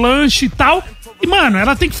restinho de lanche e tal. E, mano,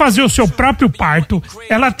 ela tem que fazer o seu próprio parto.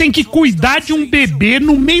 Ela tem que cuidar de um bebê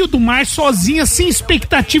no meio do mar, sozinha, sem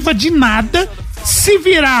expectativa de nada. Se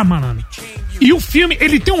virar, mano. E o filme,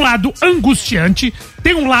 ele tem um lado angustiante,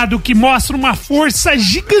 tem um lado que mostra uma força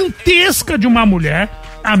gigantesca de uma mulher,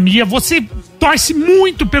 a Mia. Você torce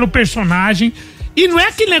muito pelo personagem. E não é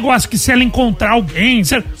aquele negócio que se ela encontrar alguém...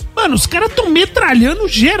 Mano, os caras estão metralhando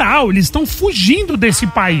geral, eles estão fugindo desse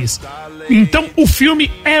país. Então, o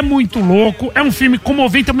filme é muito louco, é um filme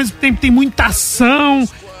comovente, ao mesmo tempo tem muita ação.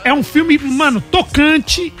 É um filme, mano,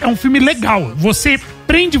 tocante, é um filme legal. Você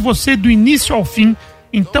prende você do início ao fim.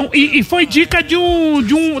 Então, e foi dica de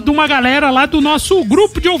uma galera lá do nosso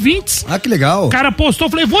grupo de ouvintes. Ah, que legal. O cara postou,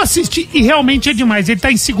 falei, vou assistir, e realmente é demais. Ele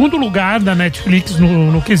tá em segundo lugar da Netflix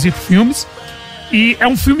no quesito filmes. E é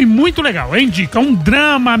um filme muito legal, hein, Dica? É um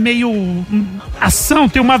drama, meio ação,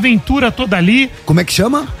 tem uma aventura toda ali. Como é que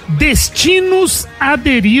chama? Destinos à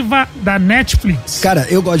Deriva, da Netflix. Cara,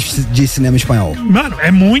 eu gosto de cinema espanhol. Mano,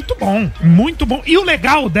 é muito bom, muito bom. E o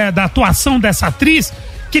legal da atuação dessa atriz,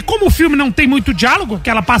 que como o filme não tem muito diálogo, que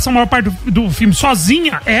ela passa a maior parte do filme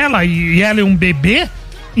sozinha, ela e um bebê,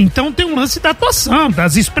 então tem um lance da atuação,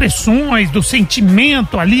 das expressões, do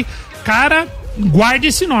sentimento ali. Cara, guarde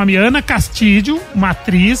esse nome, Ana Castillo, uma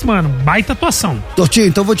atriz, mano, baita atuação. Tortinho,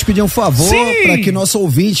 então vou te pedir um favor, para que nosso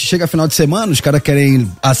ouvinte chega final de semana, os caras querem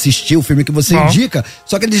assistir o filme que você indica,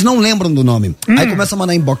 só que eles não lembram do nome. Aí começa a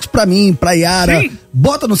mandar inbox pra mim, pra Yara. Sim.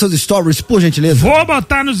 Bota nos seus stories, por gentileza. Vou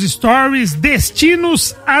botar nos stories,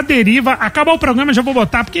 Destinos à Deriva. Acabar o programa, já vou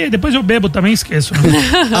botar, porque depois eu bebo também, esqueço.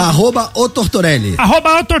 @o Tortorelli.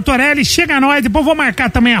 @o Tortorelli, chega a nós, depois vou marcar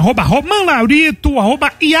também @Roman Laurito,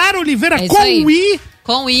 @Yara Oliveira, com I.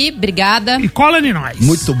 Com I, obrigada. E cola em nós.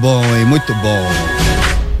 Muito bom, hein? Muito bom.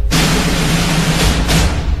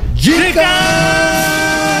 Dicas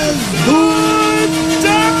do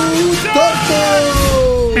Torto.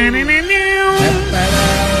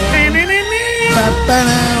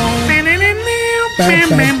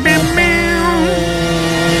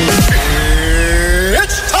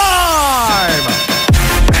 It's time!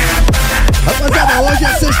 Rapaziada, hoje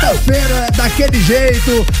é sexta-feira, daquele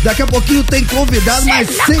jeito, daqui a pouquinho tem convidado, mas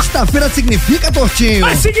sexta-feira significa, Tortinho?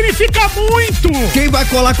 Mas significa muito! Quem vai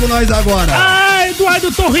colar com nós agora?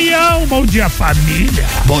 Eduardo Torrião, bom dia, família!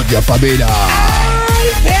 Bom dia, família!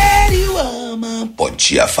 Bom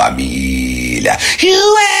dia, família.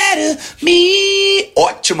 You had me.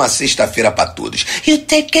 Ótima sexta-feira pra todos. You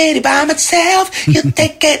take it by myself. You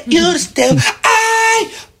take it, you still. I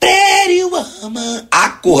pretty woman.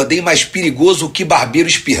 Acordei mais perigoso que barbeiro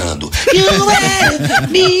espirrando. You had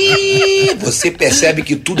me. Você percebe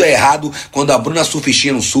que tudo é errado quando a Bruna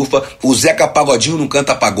Surfistinha não surfa, o Zeca Pagodinho não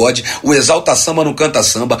canta pagode, o Exalta Samba não canta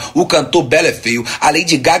samba, o cantor Belo é feio, a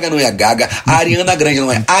Lady Gaga não é Gaga, a Ariana Grande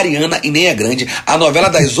não é Ariana e nem é grande, a novela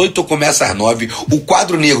das 8 começa às 9, o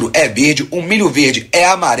quadro negro é verde, o milho verde é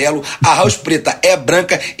amarelo, a house preta é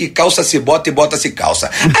branca e calça se bota e bota se calça.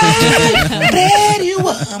 Pretty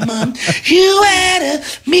woman, you had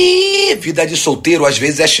me. Vida de solteiro às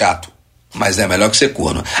vezes é chato, mas é melhor que ser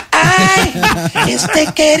corno. I is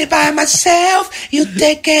take it by myself, you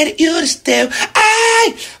take it, you still.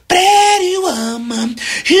 I pretty woman,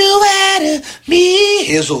 you had me.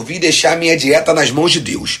 Resolvi deixar minha dieta nas mãos de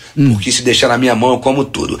Deus, porque se deixar na minha mão eu como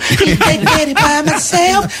tudo. You take it by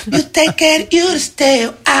myself, you take it, you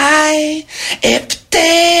still. I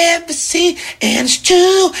see and it's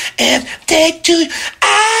true and take to.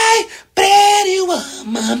 I pretty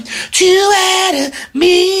woman, you had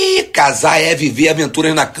me. casar é viver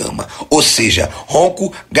aventuras na cama. Ou seja,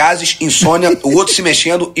 ronco, gases, insônia, o outro se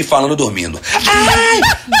mexendo e falando dormindo. Ai,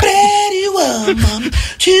 pretty woman,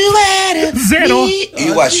 zerou.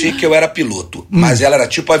 Eu achei que eu era piloto, mas ela era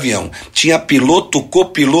tipo avião. Tinha piloto,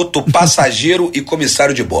 copiloto, passageiro e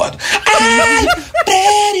comissário de bordo. Ai,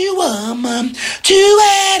 pretty woman,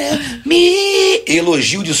 me.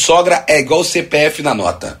 Elogio de sogra é igual CPF na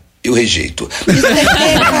nota. Eu rejeito.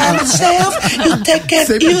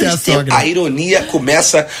 A ironia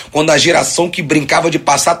começa quando a geração que brincava de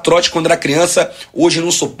passar trote quando era criança hoje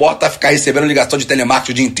não suporta ficar recebendo ligação de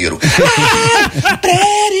telemarketing o dia inteiro.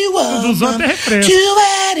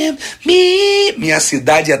 Minha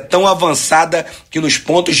cidade é tão avançada que nos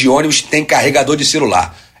pontos de ônibus tem carregador de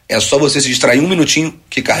celular. É só você se distrair um minutinho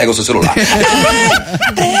que carrega o seu celular.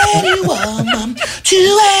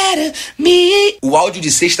 O áudio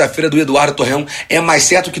de sexta-feira do Eduardo Torreão é mais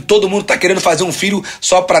certo que todo mundo tá querendo fazer um filho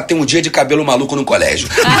só pra ter um dia de cabelo maluco no colégio.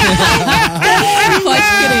 Pode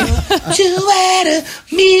crer.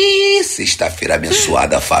 Sexta-feira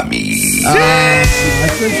abençoada, família.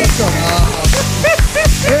 Sensacional.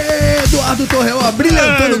 Eduardo Torreão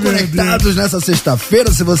abrilhantando Conectados nessa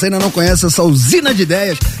sexta-feira. Se você ainda não conhece essa usina de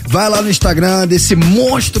ideias, vai lá no Instagram desse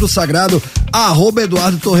monstro sagrado,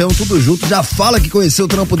 @Eduardo Torreão, tudo junto. Já fala que conheceu o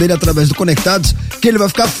trampo dele através do Conectados, que ele vai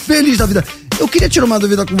ficar feliz da vida. Eu queria tirar uma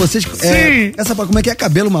dúvida com vocês. Sim. Como é que é?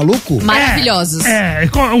 Cabelo maluco? Maravilhosos.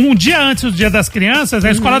 Um dia antes do Dia das Crianças,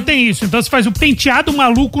 a escola tem isso. Então você faz o penteado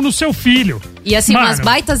maluco no seu filho. E assim, umas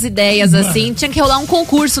baitas ideias, assim. Tinha que rolar um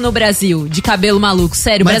concurso no Brasil de cabelo maluco.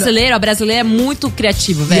 Sério, a brasileira é muito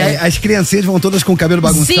criativo, velho. E as criancinhas vão todas com o cabelo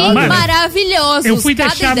bagunçado? Sim, maravilhosos. Eu fui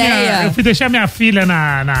deixar minha filha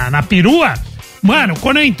na perua. Mano,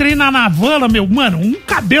 quando eu entrei na navala, um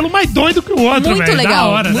cabelo mais doido que o outro, velho. Muito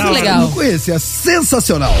legal, muito legal. Eu não conhecia,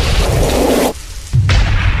 sensacional.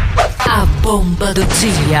 A bomba do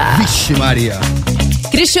dia. Vixe Maria.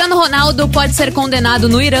 Cristiano Ronaldo pode ser condenado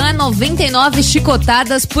no Irã a 99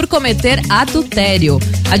 chicotadas por cometer adultério.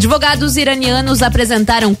 Advogados iranianos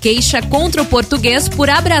apresentaram queixa contra o português por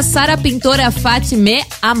abraçar a pintora Fatime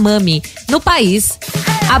Amami. No país,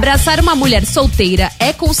 abraçar uma mulher solteira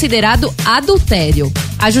é considerado adultério.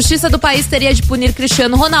 A justiça do país teria de punir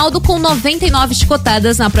Cristiano Ronaldo com 99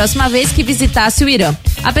 chicotadas na próxima vez que visitasse o Irã.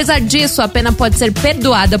 Apesar disso, a pena pode ser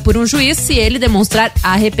perdoada por um juiz se ele demonstrar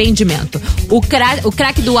arrependimento. O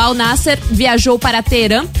craque do Al Nassr viajou para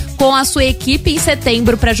Teherã com a sua equipe em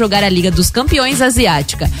setembro para jogar a Liga dos Campeões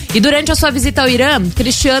Asiática. E durante a sua visita ao Irã,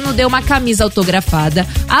 Cristiano deu uma camisa autografada,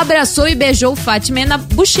 abraçou e beijou Fátima na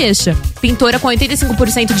bochecha. Pintora com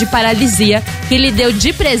 85% de paralisia, que lhe deu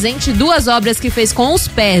de presente 2 obras que fez com os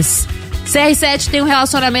pés. CR7 tem um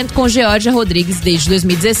relacionamento com Georgia Rodrigues desde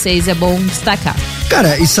 2016, é bom destacar.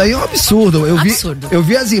 Cara, isso aí é um absurdo. Eu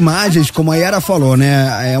vi as imagens, como a Yara falou,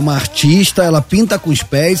 né? É uma artista, ela pinta com os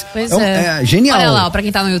pés. Pois é genial. Olha lá, pra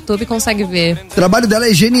quem tá no YouTube consegue ver. O trabalho dela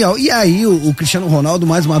é genial. E aí, o Cristiano Ronaldo,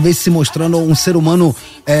 mais uma vez, se mostrando um ser humano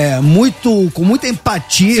com muita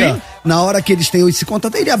empatia. Sim. Na hora que eles têm esse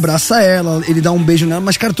contato, ele abraça ela, ele dá um beijo nela,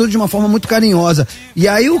 mas, cara, tudo de uma forma muito carinhosa. E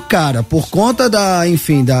aí o cara, por conta da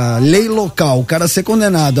lei local, o cara ser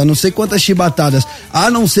condenado a não sei quantas chibatadas, a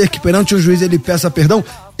não ser que perante o juiz ele peça perdão,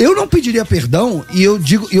 eu não pediria perdão, e eu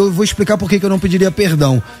vou explicar por que eu não pediria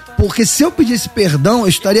perdão. Porque se eu pedisse perdão, eu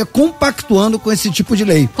estaria compactuando com esse tipo de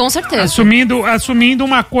lei. Com certeza. Assumindo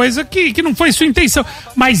uma coisa que não foi sua intenção.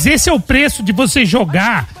 Mas esse é o preço de você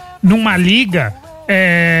jogar numa liga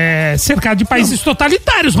cercado de países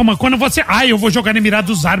totalitários, Roma. Quando você... eu vou jogar no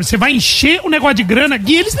Emirados Árabes, você vai encher o negócio de grana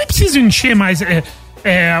e eles nem precisam encher mais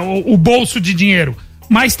o bolso de dinheiro.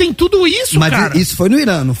 Mas tem tudo isso, cara. Mas isso foi no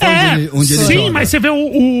Irã, não foi onde ele sim, joga. mas você vê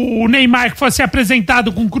o Neymar que foi ser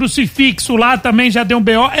apresentado com um crucifixo lá, também já deu um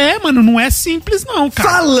BO. Mano, não é simples não, cara.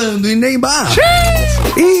 Falando em Neymar.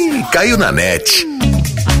 Ih, caiu na net.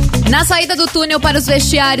 Na saída do túnel para os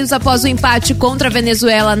vestiários após o empate contra a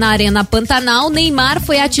Venezuela na Arena Pantanal, Neymar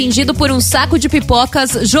foi atingido por um saco de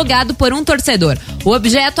pipocas jogado por um torcedor. O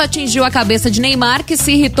objeto atingiu a cabeça de Neymar, que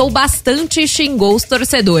se irritou bastante e xingou os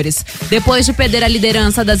torcedores. Depois de perder a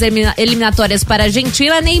liderança das eliminatórias para a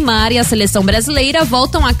Argentina, Neymar e a seleção brasileira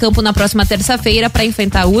voltam a campo na próxima terça-feira para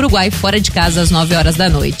enfrentar o Uruguai fora de casa às 9 horas da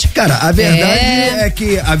noite. Cara, a verdade é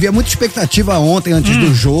que havia muita expectativa ontem antes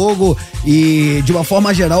do jogo e, de uma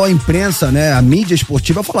forma geral, a imprensa, né, a mídia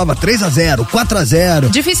esportiva falava 3-0,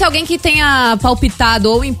 4-0. Difícil alguém que tenha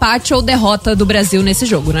palpitado ou empate ou derrota do Brasil nesse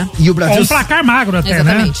jogo, né? E o Brasil... Com um placar magro até,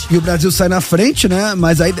 exatamente, né? E o Brasil sai na frente, né?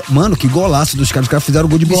 Mas aí, mano, que golaço dos caras. Os caras fizeram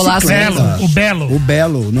gol de bicicleta. O Belo. O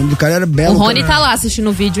Belo. O nome do cara era Belo. O Rony tá lá assistindo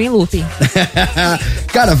o vídeo em looping.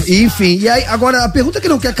 Cara, enfim, e aí, agora a pergunta que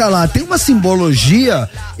não quer calar, tem uma simbologia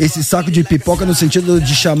esse saco de pipoca no sentido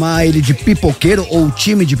de chamar ele de pipoqueiro ou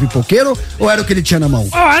time de pipoqueiro, ou era o que ele tinha na mão?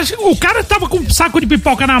 Eu acho que o cara tava com um saco de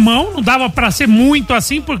pipoca na mão, não dava pra ser muito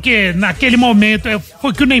assim, porque naquele momento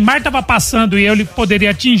foi que o Neymar tava passando e ele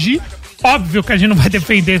poderia atingir. Óbvio que a gente não vai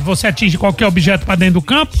defender você atingir qualquer objeto pra dentro do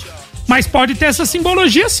campo, mas pode ter essa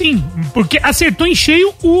simbologia sim, porque acertou em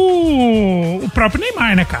cheio o próprio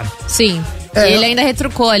Neymar, né, cara? Sim. Ele ainda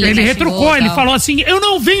retrucou ali. Ele retrucou, ele falou assim, eu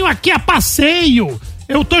não venho aqui a passeio,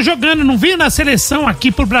 eu tô jogando, não venho na seleção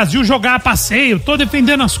aqui pro Brasil jogar a passeio, tô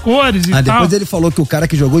defendendo as cores e tal. Depois ele falou que o cara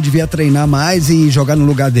que jogou devia treinar mais e jogar no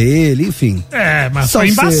lugar dele, enfim. Mas foi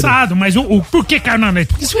embaçado, mas por que, Carnanete?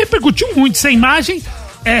 Porque isso repercutiu muito, essa imagem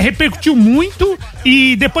repercutiu muito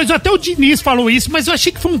e depois até o Diniz falou isso, mas eu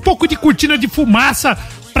achei que foi um pouco de cortina de fumaça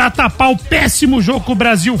pra tapar o péssimo jogo que o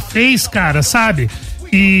Brasil fez, cara, sabe?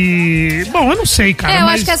 E, bom, eu não sei, cara. Eu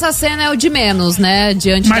acho que essa cena é o de menos, né?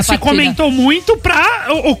 Diante mas da se comentou muito pra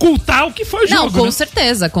ocultar o que foi o jogo. Não, com né?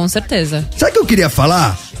 certeza, com certeza. Sabe o que eu queria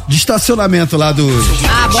falar? De estacionamento lá do...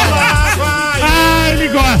 ele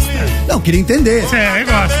gosta. Não, queria entender. Ele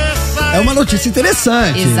gosta. É uma notícia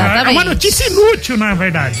interessante. Exatamente. É uma notícia inútil, na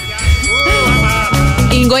verdade.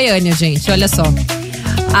 Em Goiânia, gente, olha só.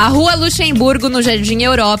 A Rua Luxemburgo, no Jardim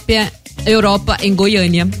Europa, em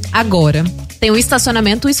Goiânia, agora tem um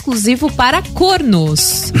estacionamento exclusivo para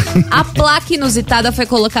cornos. A placa inusitada foi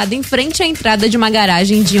colocada em frente à entrada de uma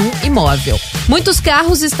garagem de um imóvel. Muitos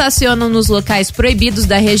carros estacionam nos locais proibidos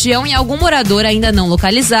da região e algum morador ainda não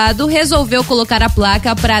localizado resolveu colocar a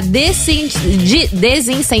placa para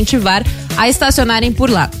desincentivar a estacionarem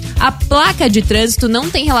por lá. A placa de trânsito não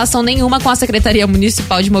tem relação nenhuma com a Secretaria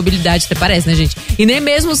Municipal de Mobilidade, até parece, né, gente? E nem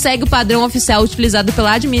mesmo segue o padrão oficial utilizado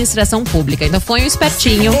pela administração pública. Então foi um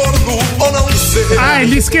espertinho.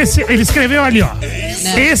 Ele escreveu ali, ó.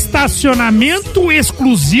 Não. Estacionamento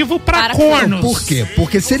exclusivo para cornos. Por quê?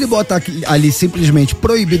 Porque se ele botar ali simplesmente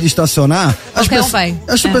proibido de estacionar, as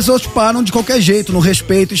pessoas param de qualquer jeito, no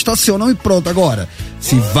respeito, estacionam e pronto. Agora,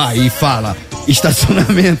 se vai e fala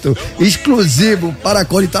estacionamento exclusivo para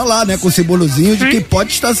cornos, tá lá, né, com o simbolozinho de que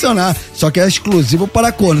pode estacionar, só que é exclusivo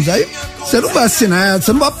para cornos. Aí você não vai assinar,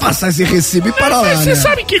 você não vai passar esse recibo e parar lá, Você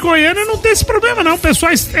sabe que Goiânia não tem esse problema não, o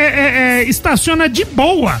pessoal estaciona de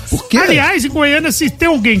boa. Por quê? Aliás, em Goiânia, se tem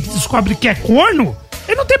alguém que descobre que é corno,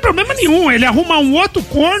 ele não tem problema nenhum, ele arruma um outro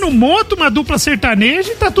corno, monta uma dupla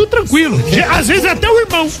sertaneja e tá tudo tranquilo. Às vezes até o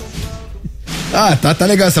irmão. Tá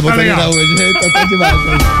legal essa botaneira hoje, tá demais.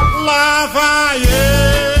 Lá vai ele.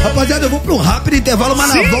 Rapaziada, eu vou pra um rápido intervalo,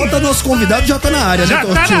 mas na volta nosso convidado já tá na área, né,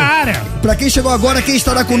 Tortinho? Já tá na área. Pra quem chegou agora, quem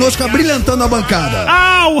estará conosco abrilhantando a bancada?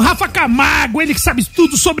 O Rafa Camargo, ele que sabe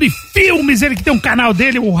tudo sobre filmes, ele que tem um canal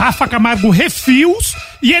dele, o Rafa Camargo Refils,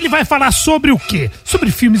 e ele vai falar sobre o quê? Sobre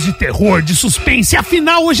filmes de terror, de suspense.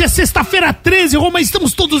 Afinal, hoje é sexta-feira 13, Roma,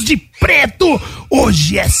 estamos todos de preto.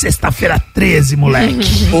 Hoje é sexta-feira 13,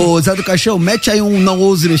 moleque. Ô, Zé do Caixão, mete aí um não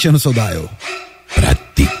ouse mexer no seu dial.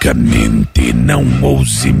 Praticamente não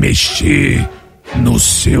ouse mexer nos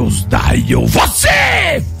seus dial.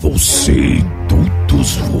 Você,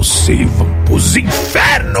 todos você vão pros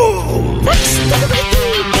infernos.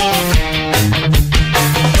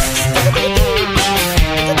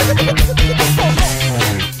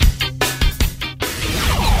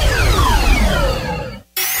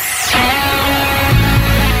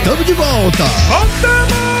 Tamo de volta.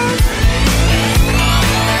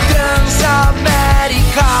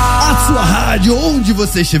 Transamérica. A sua rádio, onde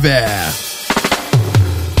você estiver.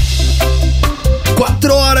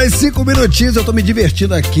 4h05, eu tô me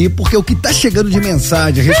divertindo aqui, porque o que tá chegando de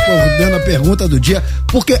mensagem, respondendo a pergunta do dia,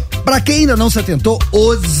 porque pra quem ainda não se atentou,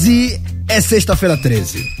 hoje é sexta-feira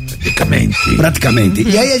 13. Praticamente.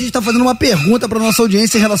 E aí a gente tá fazendo uma pergunta pra nossa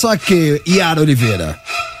audiência em relação a quê, Yara Oliveira?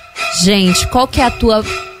 Gente, qual que é a tua...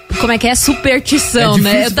 Como é que é? Superstição,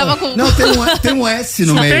 né? Eu tava com... Não, tem um S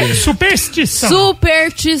no meio. Superstição.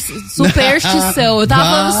 Superstição. Eu tava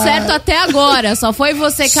falando certo até agora. Só foi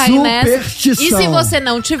você cair nessa. E se você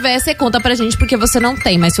não tiver, você conta pra gente porque você não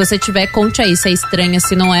tem. Mas se você tiver, conte aí se é estranha,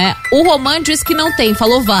 se não é. O Roman diz que não tem,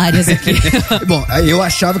 falou várias aqui. Bom, eu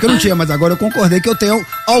achava que eu não tinha, mas agora eu concordei que eu tenho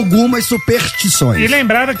algumas superstições. E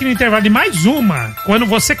lembraram aqui no intervalo de mais uma. Quando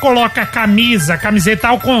você coloca a camiseta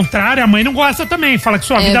ao contrário, a mãe não gosta também. Fala que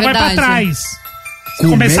sua vida vai pra trás.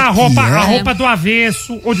 Começar a roupa do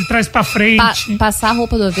avesso ou de trás pra frente. Passar a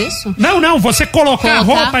roupa do avesso? Não, você colocar a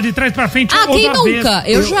roupa de trás pra frente ou quem do nunca?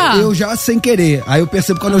 avesso. Eu já sem querer. Aí eu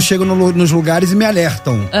percebo quando eu chego nos lugares e me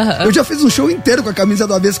alertam. Eu já fiz um show inteiro com a camisa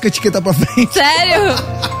do avesso com a etiqueta pra frente. Sério?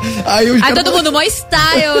 Aí todo mundo mó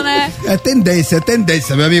style, né? É tendência,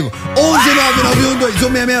 meu amigo.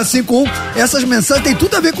 11991216651. Essas mensagens têm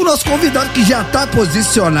tudo a ver com o nosso convidado que já tá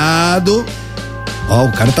posicionado. Ó,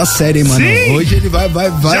 o cara tá sério, hein, mano? Sim. Hoje ele vai.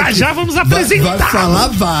 Já vamos apresentar. Vai falar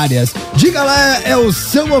várias. Diga lá, é o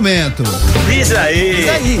seu momento. Diz aí. Diz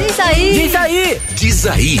aí. Diz aí. Diz aí. Diz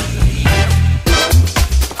aí.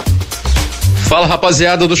 Fala,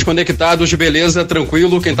 rapaziada dos Conectados, beleza?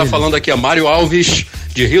 Tranquilo? Quem tá falando aqui é Mário Alves,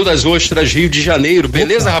 de Rio das Ostras, Rio de Janeiro.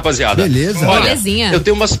 Beleza, rapaziada? Beleza. Olha, Belezinha. eu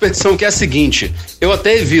tenho uma superstição que é a seguinte: eu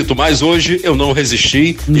até evito, mas hoje eu não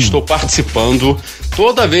resisti, estou participando.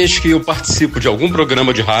 Toda vez que eu participo de algum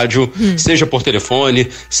programa de rádio, seja por telefone,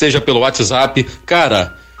 seja pelo WhatsApp,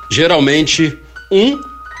 cara, geralmente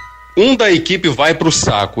um da equipe vai pro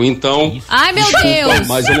saco. Então, ai, meu desculpa, Deus.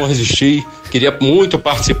 mas eu não resisti. Queria muito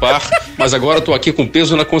participar, mas agora eu tô aqui com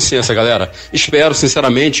peso na consciência, galera. Espero,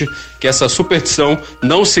 sinceramente, que essa superstição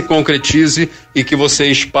não se concretize e que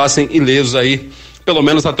vocês passem ilesos aí, pelo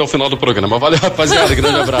menos até o final do programa. Valeu, rapaziada,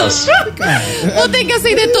 grande abraço. Vou ter que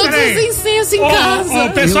acender todos os incensos em casa.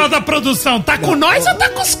 O pessoal da produção, tá com nós ou tá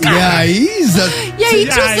com os caras? E aí,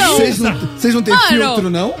 tiozão? Vocês não tem filtro,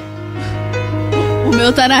 não? O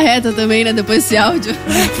meu tá na reta também, né? Depois desse áudio.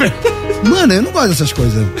 Mano, eu não gosto dessas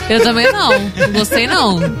coisas. Eu também não. Não gostei,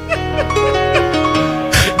 não.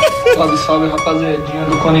 Salve, rapaziadinha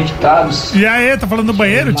do Conectados. E aí, tá falando do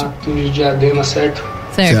banheiro, tio? Mato de Diadema, certo?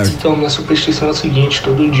 Certo. Então, minha superstição é a seguinte: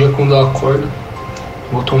 todo dia quando eu acordo,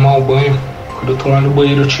 vou tomar um banho. Quando eu tô lá no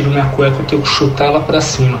banheiro, eu tiro minha cueca, eu tenho que chutar ela pra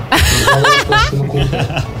cima. Ela pra cima com...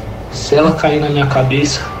 Se ela cair na minha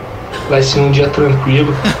cabeça, vai ser um dia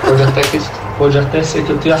tranquilo. Pode até ser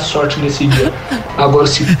que eu tenha sorte nesse dia. Agora,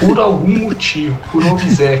 se por algum motivo, por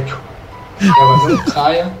obséquio, ela não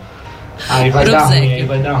caia, aí vai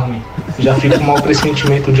dar ruim. Já fica um mau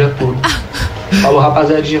pressentimento o dia todo. Falou,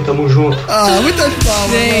 rapaziadinha, tamo junto. Muitas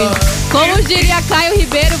palmas. Como diria Caio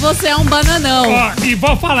Ribeiro, você é um bananão. Ó, e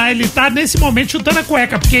vou falar, ele tá nesse momento chutando a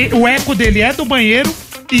cueca, porque o eco dele é do banheiro.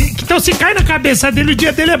 Então se cai na cabeça dele, o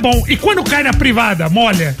dia dele é bom. E quando cai na privada,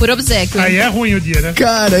 molha. Por obséquio. Aí é ruim o dia, né?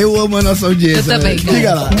 Cara, eu amo a nossa audiência. Eu também.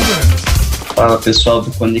 Diga lá. Fala, pessoal do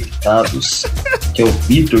Conectados, que é o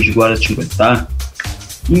Vitor de Guaratinguetá.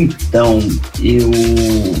 Então,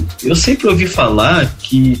 eu sempre ouvi falar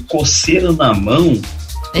que coceira na mão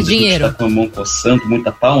é dinheiro. Tá com a mão coçando, muita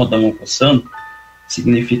palma da mão coçando,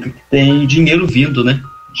 significa que tem dinheiro vindo, né?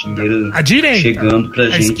 Dinheiro chegando pra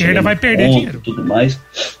gente. A esquerda vai perder dinheiro. Tudo mais.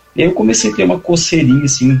 E aí eu comecei a ter uma coceirinha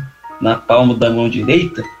assim na palma da mão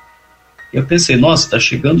direita. E eu pensei, nossa, tá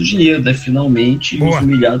chegando dinheiro, né? Finalmente os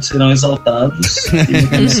humilhados serão exaltados e a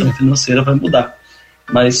condição financeira vai mudar.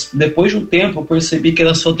 Mas depois de um tempo eu percebi que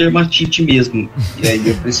era só dermatite mesmo. E aí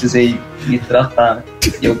eu precisei me tratar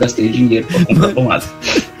e eu gastei dinheiro pra comprar pomada.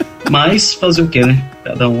 Mas fazer o que, né?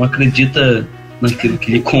 Cada um acredita naquilo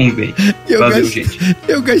que lhe convém. Valeu, gente.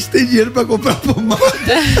 Eu gastei dinheiro pra comprar pomada.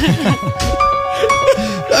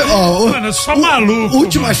 Mano, só maluco.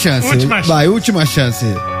 Última chance. Última chance.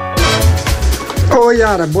 Oi,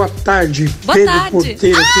 Yara, boa tarde. Boa Pedro tarde.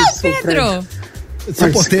 Porteiro aqui, Pedro.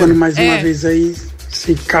 Participando mais uma vez aí,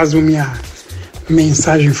 se caso minha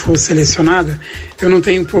mensagem for selecionada, eu não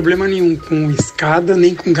tenho problema nenhum com escada,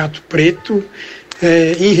 nem com gato preto.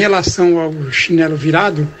 Em relação ao chinelo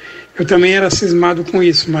virado, eu também era cismado com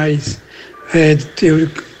isso, mas eu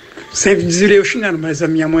sempre desvirei o chinelo, mas a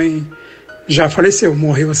minha mãe já faleceu,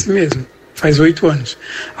 morreu assim mesmo, faz 8 anos.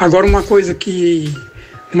 Agora, uma coisa que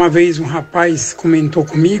uma vez um rapaz comentou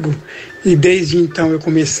comigo, e desde então eu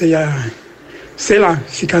comecei a,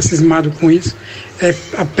 ficar cismado com isso, é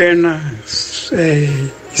a perna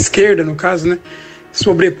esquerda, no caso, né,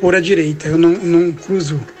 sobrepor a direita. Eu não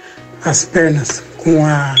cruzo as pernas com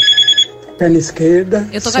a perna esquerda.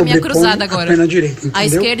 Eu tô com a minha cruzada agora. A perna direita, entendeu? A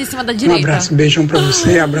esquerda em cima da direita. Um abraço, beijão pra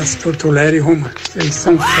você, abraço Tortolera e Roma. Vocês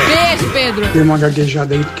são fera. Beijo, Pedro. Dei uma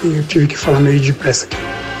gaguejada aí porque eu tive que falar meio depressa aqui.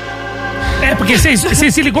 É, porque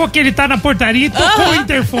você se ligou que ele tá na portaria e tocou o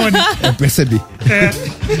interfone. Eu percebi.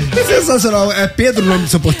 Sensacional. É Pedro o nome do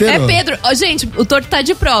seu porteiro? É Pedro. Gente, o Torto tá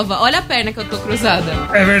de prova. Olha a perna que eu tô cruzada.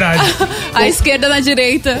 É verdade. A esquerda na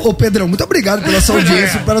direita. Ô, Pedrão, muito obrigado pela sua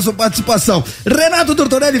audiência, pela sua participação. Renato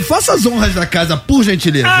Tortorelli, faça as honras da casa, por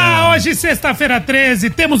gentileza. Hoje, sexta-feira 13,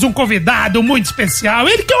 temos um convidado muito especial.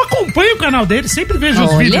 Ele que eu acompanho o canal dele, sempre vejo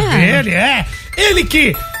os vídeos dele, Ele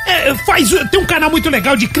que tem um canal muito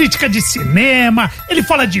legal de crítica de cinema, ele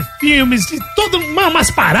fala de filmes, de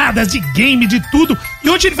umas paradas de game, de tudo. E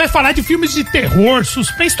hoje ele vai falar de filmes de terror,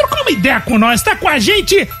 suspense, trocar uma ideia com nós. Tá com a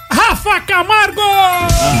gente, Rafa Camargo!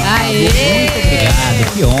 Aê!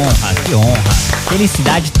 Muito obrigado, que honra.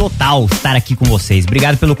 Felicidade total estar aqui com vocês.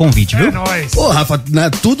 Obrigado pelo convite, viu? É nóis. Ô, Rafa,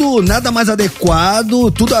 nada mais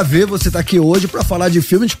adequado, tudo a ver você tá aqui hoje pra falar de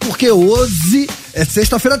filmes, porque hoje é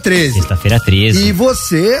sexta-feira 13. Sexta-feira 13. E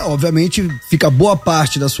você, obviamente, fica boa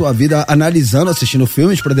parte da sua vida analisando, assistindo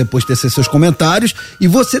filmes pra depois ter seus comentários, e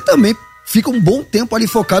você também fica um bom tempo ali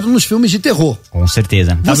focado nos filmes de terror. Com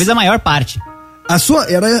certeza. Talvez a maior parte.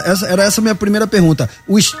 Era essa a minha primeira pergunta.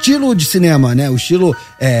 O estilo de cinema, né? O estilo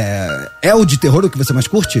é o de terror o que você mais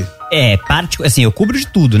curte? Assim, eu cubro de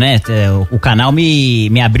tudo, né? O canal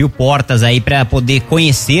me abriu portas aí pra poder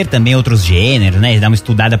conhecer também outros gêneros, né? Dar uma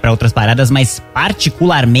estudada pra outras paradas, mas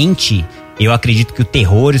particularmente eu acredito que o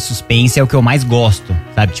terror e suspense é o que eu mais gosto,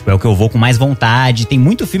 sabe? Tipo, é o que eu vou com mais vontade. Tem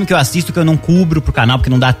muito filme que eu assisto que eu não cubro pro canal porque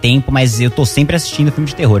não dá tempo, mas eu tô sempre assistindo filme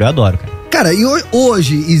de terror, eu adoro, cara. Cara, e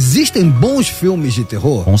hoje existem bons filmes de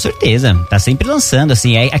terror? Com certeza, tá sempre lançando,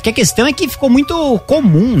 assim. Aqui a questão é que ficou muito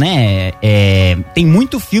comum, né? Tem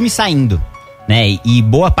muito filme saindo, né? E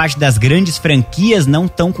boa parte das grandes franquias não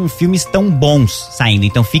estão com filmes tão bons saindo.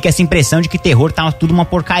 Então fica essa impressão de que terror tá tudo uma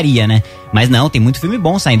porcaria, né? Mas não, tem muito filme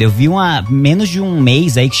bom saindo. Eu vi menos de um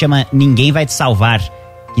mês aí que chama Ninguém Vai Te Salvar,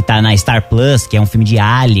 que tá na Star Plus, que é um filme de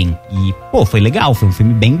Alien. E, foi legal, foi um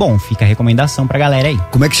filme bem bom. Fica a recomendação pra galera aí.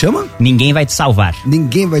 Como é que chama? Ninguém Vai Te Salvar.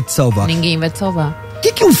 Ninguém Vai Te Salvar. Ninguém vai te salvar.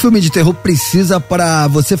 O que um filme de terror precisa pra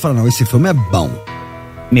você falar, não, esse filme é bom?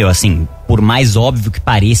 Meu, assim, por mais óbvio que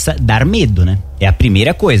pareça, dar medo, né? É a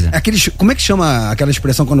primeira coisa. Como é que chama aquela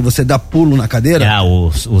expressão quando você dá pulo na cadeira?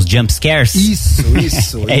 Os jump scares. Isso.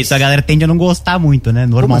 Isso a galera tende a não gostar muito, né?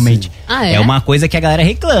 Normalmente. Assim? É uma coisa que a galera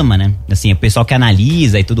reclama, né? Assim, o pessoal que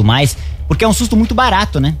analisa e tudo mais, porque é um susto muito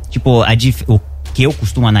barato, né? Tipo, o que eu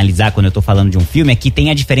costumo analisar quando eu tô falando de um filme é que tem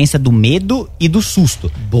a diferença do medo e do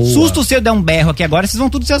susto. Boa. Susto, se eu der um berro aqui agora, vocês vão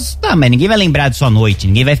tudo se assustar, mas ninguém vai lembrar de sua noite,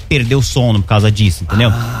 ninguém vai perder o sono por causa disso,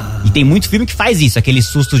 entendeu? E tem muito filme que faz isso, aqueles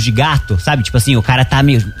sustos de gato, sabe? Tipo assim, o cara tá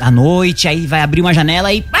meio à noite, aí vai abrir uma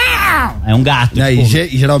janela e... É um gato.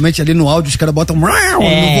 E geralmente ali no áudio os caras botam no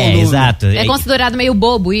volume. Exato. É considerado meio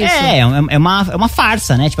bobo isso? É uma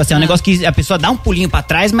farsa, né? Tipo assim, é um negócio que a pessoa dá um pulinho pra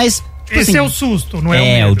trás, mas... Esse é o susto, não é o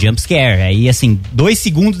medo. É, o jump scare. Aí, assim, 2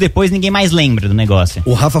 segundos depois ninguém mais lembra do negócio.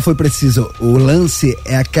 O Rafa foi preciso. O lance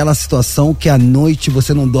é aquela situação que à noite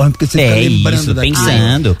você não dorme porque você fica lembrando daquilo.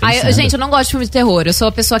 Pensando. Gente, eu não gosto de filme de terror. Eu sou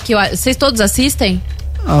a pessoa que... Vocês todos assistem?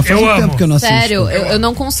 Faz um tempo que eu não assisto. Sério, eu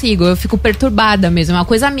não consigo. Eu fico perturbada mesmo. É uma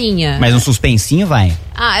coisa minha. Mas um suspensinho vai?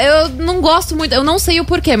 Eu não gosto muito. Eu não sei o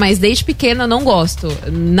porquê, mas desde pequena eu não gosto.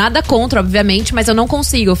 Nada contra, obviamente, mas eu não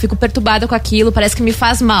consigo. Eu fico perturbada com aquilo. Parece que me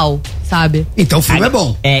faz mal, sabe? Então o filme é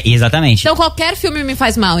bom. Exatamente. Então qualquer filme me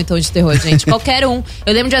faz mal, então, de terror, gente. Qualquer um.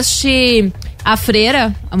 Eu lembro de assistir A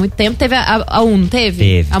Freira, há muito tempo. Teve a 1, não teve?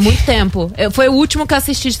 Teve. Há muito tempo. Foi o último que eu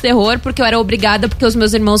assisti de terror, porque eu era obrigada, porque os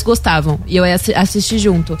meus irmãos gostavam. E eu ia assistir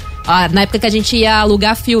junto. Na época que a gente ia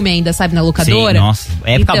alugar filme ainda, sabe? Na locadora. Sim, nossa.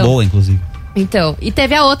 Época boa, inclusive. Então, e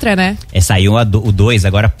teve a outra, né? Saiu o 2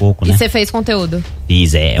 agora há pouco, né? E você fez conteúdo?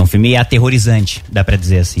 Fiz, é um filme aterrorizante, dá pra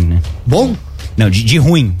dizer assim, né? Bom? Não, de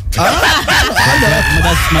ruim.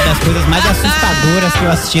 Uma das coisas mais assustadoras que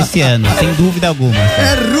eu assisti esse ano, sem dúvida alguma.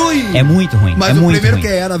 É ruim! É muito ruim. Mas o primeiro que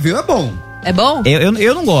era, viu, é bom. É bom?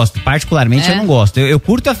 Eu não gosto, particularmente eu não gosto. Eu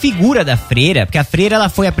curto a figura da freira, porque a freira ela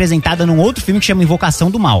foi apresentada num outro filme que chama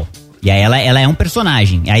Invocação do Mal. E aí ela é um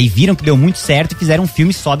personagem. Aí viram que deu muito certo e fizeram um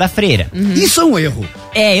filme só da freira. Uhum. Isso é um erro.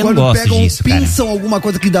 Eu não gosto disso, cara. Pensam alguma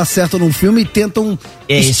coisa que dá certo num filme e tentam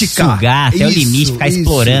esticar. Sugar até o limite, ficar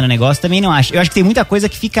explorando o negócio, também não acho. Eu acho que tem muita coisa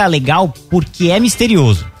que fica legal porque é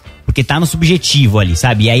misterioso. Porque tá no subjetivo ali,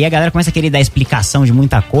 sabe? E aí a galera começa a querer dar explicação de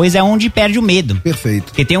muita coisa, é onde perde o medo. Perfeito.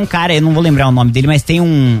 Porque tem um cara, eu não vou lembrar o nome dele, mas tem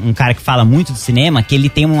um cara que fala muito de cinema, que ele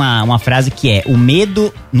tem uma frase que é: o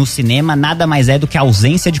medo no cinema nada mais é do que a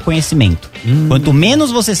ausência de conhecimento. Quanto menos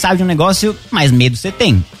você sabe de um negócio, mais medo você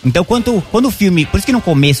tem. Então quando o filme, por isso que no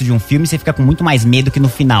começo de um filme você fica com muito mais medo que no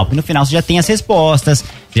final. Porque no final você já tem as respostas,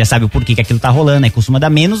 você já sabe o porquê que aquilo tá rolando, aí costuma dar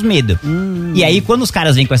menos medo. E aí quando os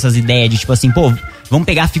caras vêm com essas ideias de tipo assim, vamos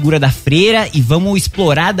pegar a figura da freira e vamos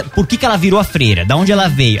explorar por que ela virou a freira, da onde ela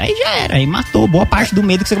veio. Aí já era, aí matou boa parte do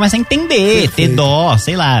medo que você começa a entender, ter dó,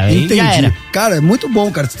 sei lá. Aí entendi. Já era. Cara, é muito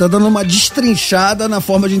bom, cara. Você tá dando uma destrinchada na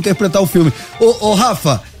forma de interpretar o filme. Ô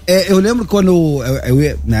Rafa, eu lembro quando eu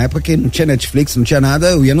ia, na época que não tinha Netflix, não tinha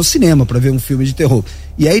nada, eu ia no cinema pra ver um filme de terror.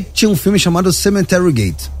 E aí tinha um filme chamado Cemetery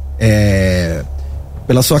Gate.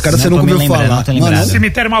 Pela sua cara, você nunca ouviu falar. Mano,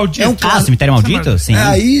 Cemitério Maldito. É um clássico. Cemitério Maldito? Sim.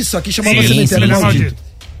 É isso, aqui chamava Cemitério Maldito.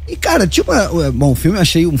 E, cara, tinha bom, o filme eu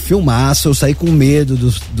achei um filmaço, eu saí com medo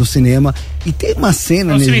do cinema. E tem uma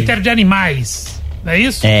cena... É o Cemitério de Animais, não é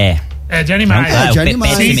isso? É de animais. De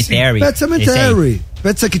animais. Pet Cemetery. Pet Cemetery.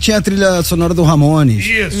 Que tinha a trilha sonora do Ramones.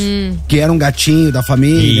 Isso. Que era um gatinho da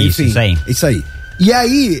família, enfim. Isso aí. E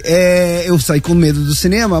aí, eu saí com medo do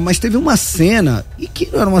cinema, mas teve uma cena, e que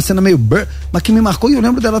não era uma cena meio mas que me marcou e eu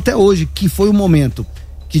lembro dela até hoje, que foi o momento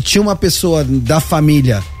que tinha uma pessoa da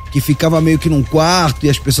família que ficava meio que num quarto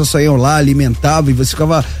e as pessoas só iam lá, alimentavam e você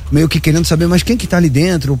ficava meio que querendo saber, mas quem que tá ali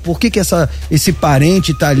dentro? Por que esse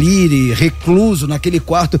parente tá ali recluso naquele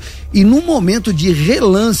quarto? E num momento de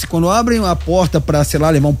relance, quando abrem a porta pra, sei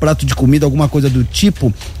lá, levar um prato de comida, alguma coisa do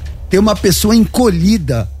tipo, tem uma pessoa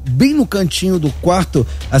encolhida bem no cantinho do quarto,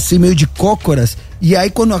 assim meio de cócoras, e aí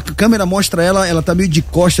quando a câmera mostra ela tá meio de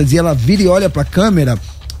costas e ela vira e olha pra câmera,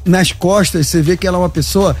 nas costas você vê que ela é uma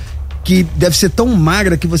pessoa que deve ser tão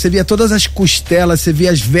magra que você via todas as costelas, você via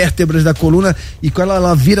as vértebras da coluna e quando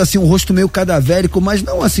ela vira assim um rosto meio cadavérico, mas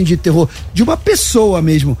não assim de terror, de uma pessoa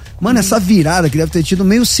mesmo. Mano, essa virada que deve ter tido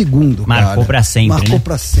meio segundo. Marcou pra sempre.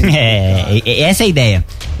 Pra sempre. Essa é a ideia.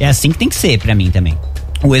 É assim que tem que ser pra mim também.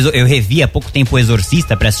 Eu revi há pouco tempo O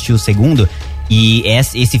Exorcista pra assistir o segundo. E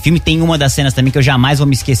esse filme tem uma das cenas também que eu jamais vou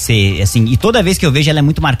me esquecer, assim, e toda vez que eu vejo ela é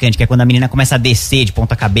muito marcante, que é quando a menina começa a descer de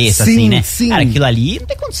ponta cabeça, assim, né? Sim. Cara, aquilo ali não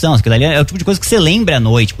tem condição, aquilo ali é o tipo de coisa que você lembra à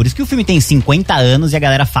noite, por isso que o filme tem 50 anos e a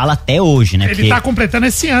galera fala até hoje, né? Ele tá completando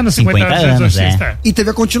esse ano, 50 anos, E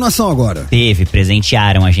teve a continuação agora. Teve,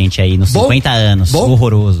 presentearam a gente aí nos 50 anos.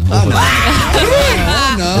 Horroroso.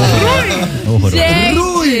 Horroroso.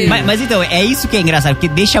 Mas então, é isso que é engraçado, porque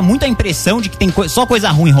deixa muito a impressão de que tem só coisa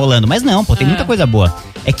ruim rolando, mas não, pô, tem muita coisa boa.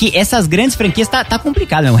 É que essas grandes franquias tá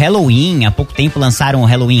complicado, né? O Halloween, há pouco tempo lançaram o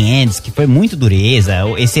Halloween Ends, que foi muito dureza,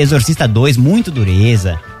 esse Exorcista 2, muito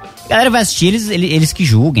dureza. A galera vai assistir, eles que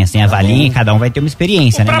julguem, assim, avaliem, cada um vai ter uma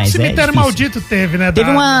experiência, né? Mas Cemitério Maldito teve, né?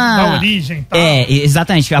 Teve da origem e tal.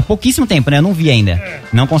 Exatamente, há pouquíssimo tempo, né? Eu não vi ainda.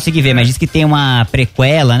 Não consegui ver, mas diz que tem uma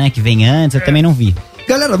prequela, né? Que vem antes, eu também não vi.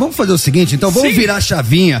 Galera, vamos fazer o seguinte, então vamos virar a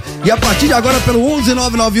chavinha e a partir de agora pelo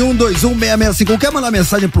 11991216651, quer mandar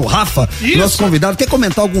mensagem pro Rafa, nosso convidado, quer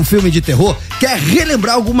comentar algum filme de terror, quer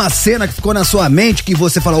relembrar alguma cena que ficou na sua mente que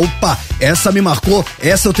você fala, opa, essa me marcou,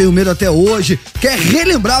 essa eu tenho medo até hoje, quer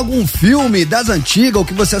relembrar algum filme das antigas ou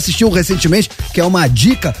que você assistiu recentemente, que é uma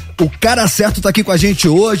dica, o cara certo tá aqui com a gente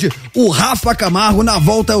hoje, o Rafa Camargo, na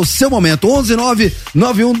volta é o seu momento,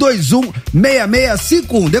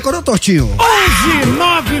 11991216651, decorou, Tortinho?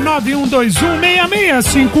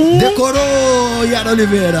 11991216651. Decorou, Yara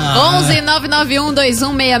Oliveira.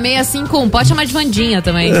 11991216651. Pode chamar de Vandinha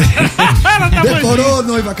também. Decorou,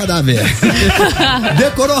 noiva cadáver.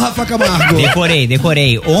 Decorou, Rafa Camargo.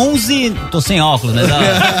 Decorei. 11, tô sem óculos, mas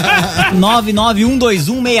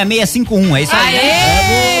 991216651. É isso aí.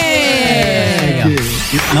 Aê!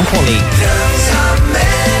 Não colei.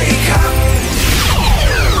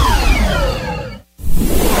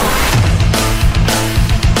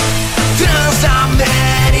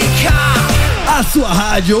 A sua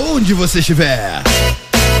rádio, onde você estiver.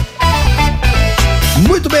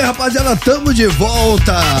 Muito bem, rapaziada, tamo de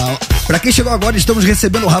volta. Pra quem chegou agora, estamos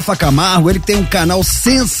recebendo o Rafa Camargo, ele que tem um canal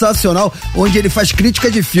sensacional, onde ele faz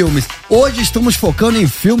crítica de filmes. Hoje estamos focando em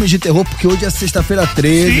filmes de terror, porque hoje é sexta-feira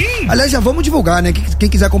 13. Sim. Aliás, já vamos divulgar, né? Quem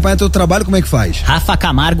quiser acompanhar teu trabalho, como é que faz? Rafa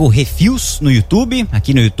Camargo Reviews no YouTube,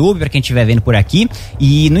 aqui no YouTube, pra quem estiver vendo por aqui.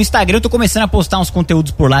 E no Instagram eu tô começando a postar uns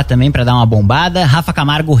conteúdos por lá também, pra dar uma bombada. Rafa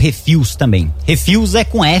Camargo Reviews também. Reviews é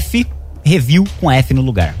com F, review com F no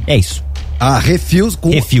lugar. É isso. Reviews,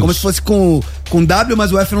 como se fosse com W,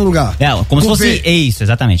 mas o F no lugar. Como se fosse V. Isso,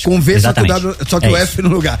 exatamente. Com V, só que o F no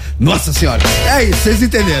lugar. Nossa senhora. É isso, vocês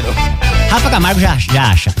entenderam. Rafa Camargo já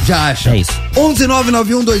acha. É isso.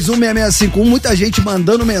 11991216651. Muita gente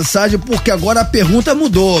mandando mensagem, porque agora a pergunta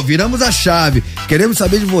mudou. Viramos a chave. Queremos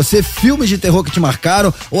saber de você filmes de terror que te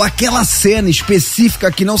marcaram ou aquela cena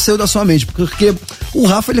específica que não saiu da sua mente. Porque o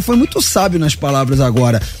Rafa, ele foi muito sábio nas palavras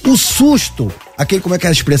agora. O susto, como é que é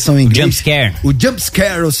a expressão em inglês? Jump scare. O jump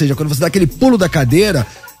scare, ou seja, quando você dá aquele pulo da cadeira,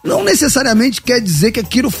 não necessariamente quer dizer que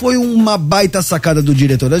aquilo foi uma baita sacada do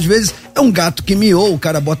diretor. Às vezes é um gato que miou, o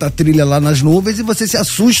cara bota a trilha lá nas nuvens e você se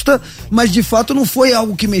assusta, mas de fato não foi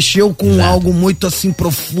algo que mexeu com algo muito assim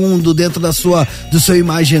profundo dentro do seu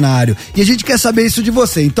imaginário. E a gente quer saber isso de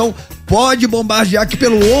você. Então pode bombardear aqui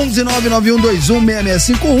pelo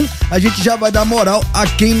 11991216651. A gente já vai dar moral a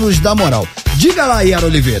quem nos dá moral. Diga lá, Yara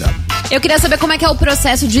Oliveira. Eu queria saber como é que é o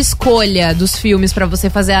processo de escolha dos filmes pra você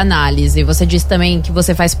fazer a análise. Você disse também que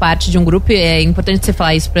você faz parte de um grupo, é importante você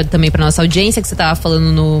falar isso também pra nossa audiência, que você tava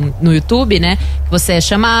falando no YouTube, né? Que você é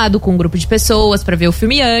chamado com um grupo de pessoas pra ver o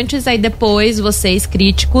filme antes, aí depois vocês,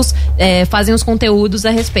 críticos, fazem os conteúdos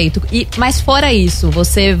a respeito. Mas fora isso,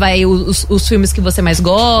 você vai, os filmes que você mais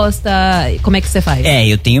gosta, como é que você faz?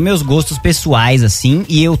 Eu tenho meus gostos pessoais, assim,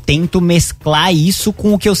 e eu tento mesclar isso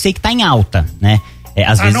com o que eu sei que tá em alta, né?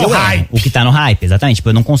 Às vezes o que tá no hype, exatamente. Tipo,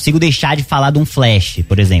 eu não consigo deixar de falar de um Flash,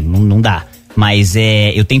 por exemplo, não dá. Mas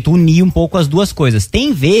eu tento unir um pouco as duas coisas.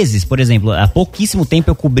 Tem vezes, por exemplo, há pouquíssimo tempo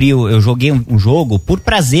eu joguei um jogo por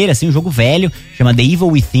prazer, assim, um jogo velho, chama The Evil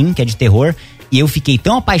Within, que é de terror. E eu fiquei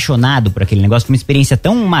tão apaixonado por aquele negócio, foi uma experiência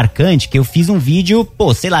tão marcante, que eu fiz um vídeo,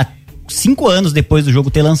 5 anos depois do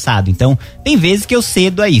jogo ter lançado. Então, tem vezes que eu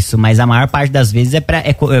cedo a isso, mas a maior parte das vezes é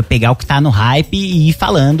pegar o que tá no hype e ir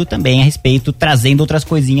falando também a respeito, trazendo outras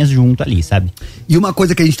coisinhas junto ali, sabe? E uma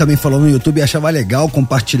coisa que a gente também falou no YouTube e achava legal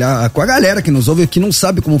compartilhar com a galera que nos ouve, que não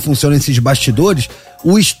sabe como funcionam esses bastidores,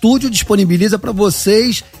 o estúdio disponibiliza pra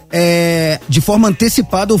vocês de forma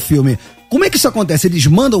antecipada o filme. Como é que isso acontece? Eles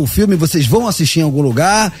mandam o filme, vocês vão assistir em algum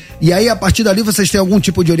lugar, e aí a partir dali vocês têm algum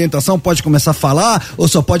tipo de orientação? Pode começar a falar, ou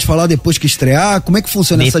só pode falar depois que estrear? Como é que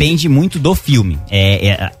funciona essa... Depende muito do filme.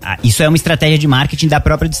 Isso é uma estratégia de marketing da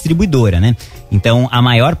própria distribuidora, né? Então, a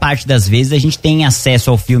maior parte das vezes a gente tem acesso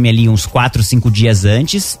ao filme ali uns 4, 5 dias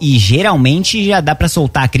antes, e geralmente já dá pra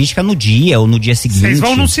soltar a crítica no dia ou no dia seguinte. Vocês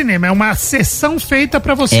vão no cinema, é uma sessão feita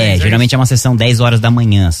pra vocês. Geralmente é uma sessão 10 horas da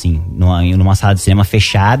manhã, assim, numa sala de cinema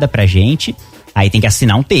fechada pra gente. Aí tem que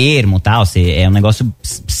assinar um termo e tal, é um negócio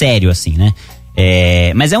sério, assim, né?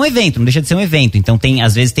 Mas é um evento, não deixa de ser um evento. Então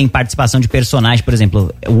às vezes tem participação de personagem. Por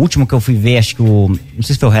exemplo, o último que eu fui ver, acho que não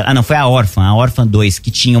sei se foi foi a Órfã 2,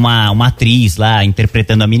 que tinha uma atriz lá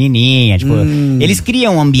interpretando a menininha. Tipo, eles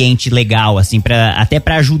criam um ambiente legal, assim, até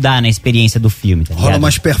pra ajudar na experiência do filme, tá ligado? Rola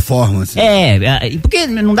umas performances. Porque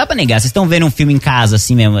não dá pra negar, vocês estão vendo um filme em casa,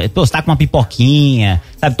 assim mesmo, você tá com uma pipoquinha,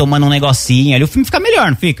 sabe, tomando um negocinho ali, o filme fica melhor,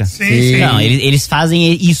 não fica? Sim. Não, eles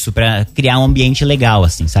fazem isso pra criar um ambiente legal,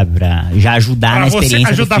 assim, sabe, pra já ajudar na experiência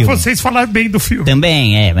do filme. Ajudar vocês a falar bem do filme.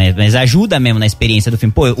 Também, mas ajuda mesmo na experiência do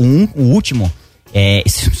filme. Pô, o último,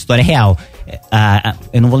 essa história é real.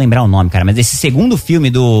 Eu não vou lembrar o nome, cara, mas esse segundo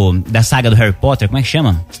filme da saga do Harry Potter, como é que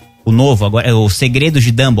chama? O novo, agora, é o Segredos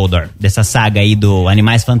de Dumbledore, dessa saga aí do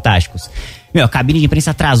Animais Fantásticos. A cabine de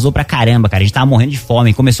imprensa atrasou pra caramba, cara. A gente tava morrendo de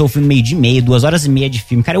fome. Começou o filme 12:30, 2h30 de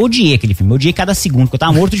filme. Cara, eu odiei aquele filme. Eu odiei cada segundo, porque eu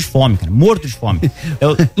tava morto de fome, cara. Morto de fome.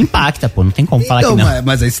 Impacta, pô. Não tem como falar que não.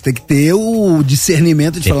 Mas aí você tem que ter o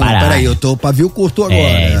discernimento de falar, peraí, eu tô pavio curto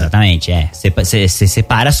agora. Exatamente, Você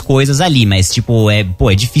separa as coisas ali, mas tipo, é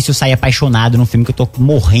difícil eu sair apaixonado num filme que eu tô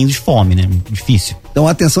morrendo de fome, né? Difícil. Então,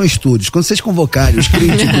 atenção, estúdios. Quando vocês convocarem os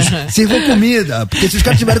críticos, sirvam comida. Porque se os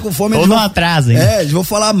caras estiverem com fome, ou não atrasem. Eles vão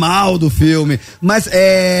falar mal do filme. Mas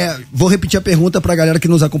vou repetir a pergunta pra galera que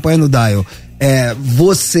nos acompanha no Dial.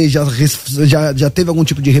 Você já teve algum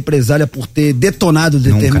tipo de represália por ter detonado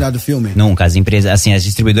determinado filme? Nunca. As empresas, assim, as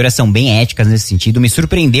distribuidoras são bem éticas nesse sentido. Me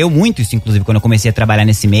surpreendeu muito isso, inclusive, quando eu comecei a trabalhar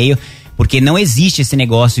nesse meio. Porque não existe esse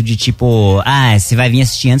negócio de tipo, você vai vir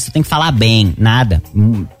assistir antes, você tem que falar bem. Nada,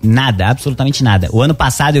 absolutamente nada. O ano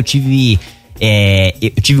passado eu tive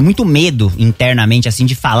muito medo internamente, assim,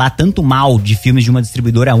 de falar tanto mal de filmes de uma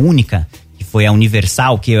distribuidora única, que foi a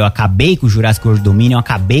Universal, que eu acabei com o Jurassic World Dominion,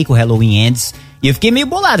 acabei com o Halloween Ends. E eu fiquei meio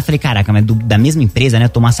bolado. Falei, caraca, mas da mesma empresa, né? Eu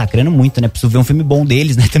tô massacrando muito, né? Preciso ver um filme bom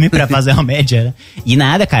deles, né? Também pra fazer uma média, né? E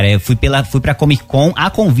nada, cara. Eu fui pra Comic Con a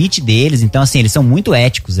convite deles. Então, assim, eles são muito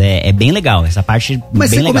éticos. É bem legal. Essa parte mas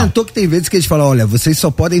bem legal. Mas você comentou que tem vezes que eles falam, olha, vocês só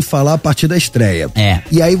podem falar a partir da estreia.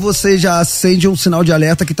 E aí você já acende um sinal de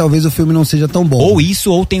alerta que talvez o filme não seja tão bom. Ou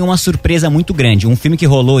isso, ou tem uma surpresa muito grande. Um filme que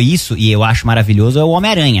rolou isso, e eu acho maravilhoso, é o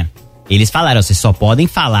Homem-Aranha. Eles falaram, vocês só podem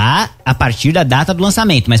falar a partir da data do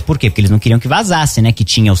lançamento. Mas por quê? Porque eles não queriam que vazasse, né? Que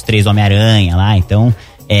tinha os 3 Homem-Aranha lá, então...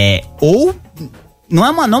 Ou... Não é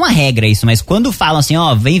uma regra isso, mas quando falam assim,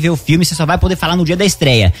 vem ver o filme, você só vai poder falar no dia da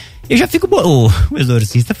estreia. Eu já fico... O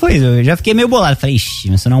Exorcista eu já fiquei meio bolado. Falei,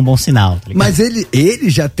 isso não é um bom sinal. Tá ligado? Mas ele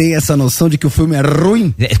já tem essa noção de que o filme é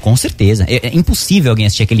ruim? Com certeza. É impossível alguém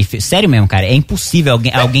assistir aquele filme. Sério mesmo, cara. É impossível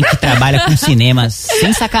alguém que trabalha com cinema,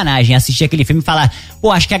 sem sacanagem, assistir aquele filme e falar,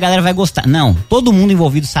 acho que a galera vai gostar. Não, todo mundo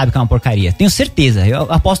envolvido sabe que é uma porcaria. Tenho certeza. Eu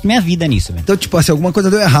aposto minha vida nisso, velho. Então, tipo assim, alguma coisa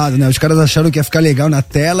deu errado, né? Os caras acharam que ia ficar legal na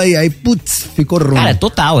tela e aí, putz, ficou ruim. Cara,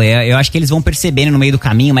 total. Eu acho que eles vão percebendo no meio do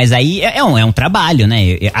caminho, mas aí é um trabalho,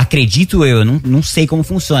 né? Acredito eu, não sei como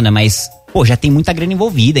funciona, mas pô, já tem muita grana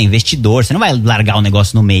envolvida, investidor, você não vai largar o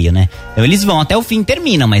negócio no meio, né? Então eles vão até o fim e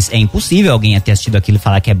terminam, mas é impossível alguém ter assistido aquilo e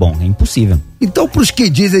falar que é bom, é impossível. Então, pros que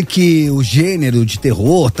dizem que o gênero de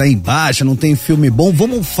terror tá em baixa, não tem filme bom,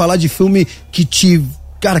 vamos falar de filme que que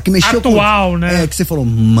mexeu atual, né? Que você falou,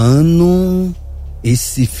 mano,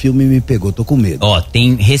 esse filme me pegou, tô com medo.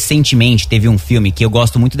 Recentemente teve um filme que eu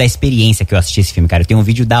gosto muito da experiência que eu assisti esse filme, cara. Eu tenho um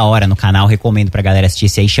vídeo da hora no canal, recomendo pra galera assistir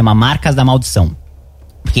esse aí, chama Marcas da Maldição.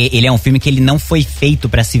 Porque ele é um filme que ele não foi feito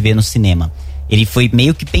pra se ver no cinema. Ele foi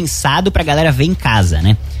meio que pensado pra galera ver em casa,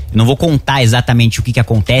 né? Eu não vou contar exatamente o que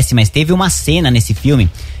acontece, mas teve uma cena nesse filme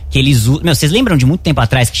que eles usam... vocês lembram de muito tempo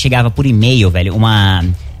atrás que chegava por e-mail, velho,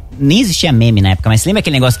 nem existia meme na época, mas você lembra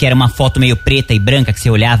aquele negócio que era uma foto meio preta e branca que você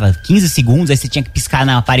olhava 15 segundos, aí você tinha que piscar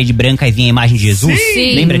na parede branca e vinha a imagem de Jesus?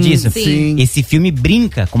 Sim. Lembra disso? Sim. Esse filme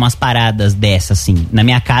brinca com umas paradas dessas, assim. Na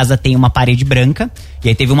minha casa tem uma parede branca, e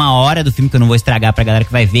aí teve uma hora do filme que eu não vou estragar pra galera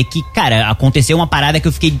que vai ver, que, cara, aconteceu uma parada que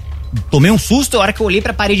eu tomei um susto, a hora que eu olhei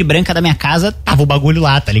pra parede branca da minha casa, tava o bagulho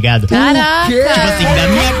lá, tá ligado? Caraca! Tipo assim, da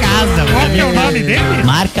minha casa. Qual que é o nome dele?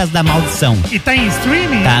 Marcas da Maldição. E tá em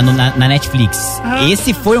streaming? Tá na Netflix.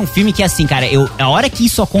 Esse foi um filme que, assim, cara, a hora que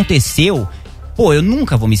isso aconteceu, pô, eu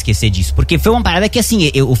nunca vou me esquecer disso. Porque foi uma parada que, assim,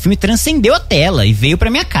 o filme transcendeu a tela e veio pra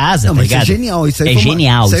minha casa, tá ligado? Isso é genial. Isso é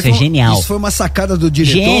genial, isso é genial. Isso foi uma sacada do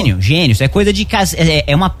diretor. Gênio. Isso é coisa de...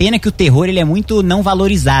 É uma pena que o terror, ele é muito não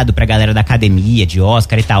valorizado pra galera da academia, de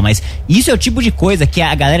Oscar e tal. Mas isso é o tipo de coisa que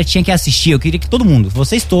a galera tinha que assistir. Eu queria que todo mundo,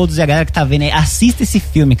 vocês todos e a galera que tá vendo aí, assista esse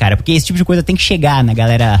filme, cara. Porque esse tipo de coisa tem que chegar na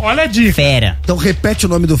galera. Olha a dica. Fera. Então repete o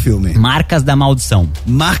nome do filme. Marcas da Maldição.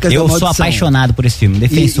 Eu sou apaixonado por esse filme,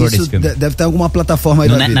 defensor desse filme. Deve ter alguma plataforma aí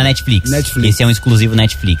na Netflix. Esse é um exclusivo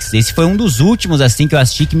Netflix. Esse foi um dos últimos, assim, que eu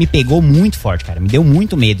assisti que me pegou muito forte, cara. Me deu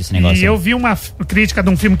muito medo esse negócio. E eu vi uma crítica de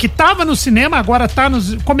um filme que tava no cinema, agora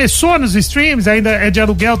começou nos streams, ainda é de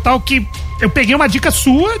aluguel e tal, que eu peguei uma dica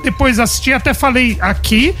sua, depois assisti, até falei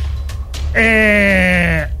aqui,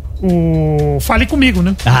 o Fale Comigo,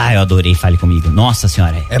 né? Ah, eu adorei Fale Comigo. Nossa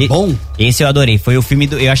senhora. É bom? Esse eu adorei. Foi o filme,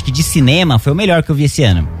 eu acho que de cinema, foi o melhor que eu vi esse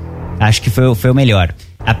ano. Acho que foi o melhor.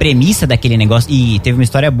 A premissa daquele negócio... E teve uma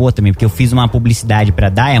história boa também, porque eu fiz uma publicidade pra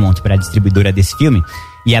Diamond, pra distribuidora desse filme.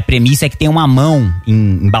 E a premissa é que tem uma mão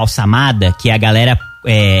embalsamada que a galera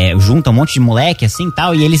junta um monte de moleque assim e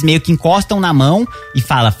tal. E eles meio que encostam na mão e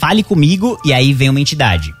fala, fale comigo, e aí vem uma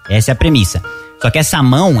entidade. Essa é a premissa. Só que essa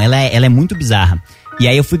mão, ela é muito bizarra. E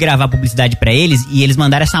aí eu fui gravar publicidade pra eles e eles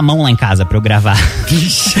mandaram essa mão lá em casa pra eu gravar.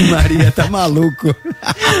 Vixe Maria, tá maluco.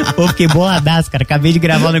 Pô, fiquei boladaço, cara. Acabei de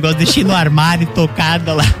gravar um negócio, deixei no armário,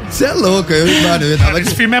 tocada lá. Você é louco,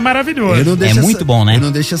 Esse filme é maravilhoso. Muito bom, né? Eu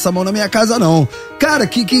não deixo essa mão na minha casa, não. Cara,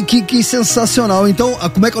 que sensacional. Então,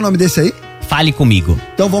 como é que é o nome desse aí? Fale Comigo.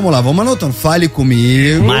 Então vamos lá, vamos anotando. Fale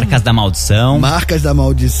Comigo. Marcas da Maldição. Marcas da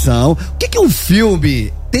Maldição. O que um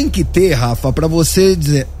filme tem que ter, Rafa, pra você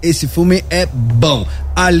dizer, esse filme é bom?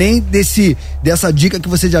 Além dessa dica que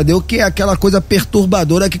você já deu, que é aquela coisa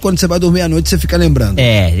perturbadora que quando você vai dormir à noite você fica lembrando.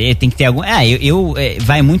 Tem que ter algum...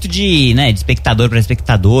 vai muito de espectador pra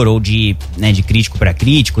espectador ou de crítico pra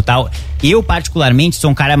crítico e tal. Eu, particularmente,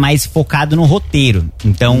 sou um cara mais focado no roteiro.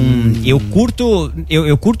 Então, eu curto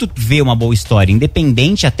ver uma boa história,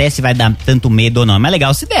 independente até se vai dar tanto medo ou não. É mais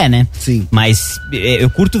legal se der, né? Sim. Mas eu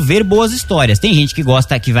curto ver boas histórias. Tem gente que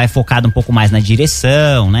gosta, que vai focado um pouco mais na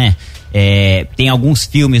direção, né? Tem alguns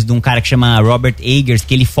filmes de um cara que chama Robert Eggers,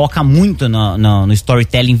 que ele foca muito no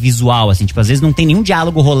storytelling visual, assim, tipo, às vezes não tem nenhum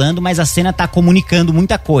diálogo rolando, mas a cena tá comunicando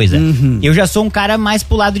muita coisa. Eu já sou um cara mais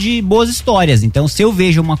pro lado de boas histórias, então se eu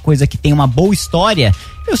vejo uma coisa que tem uma boa história,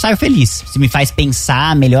 eu saio feliz. Se me faz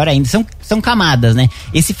pensar, melhor ainda. São camadas, né?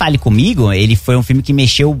 Esse Fale Comigo, ele foi um filme que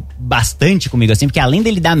mexeu bastante comigo, assim, porque além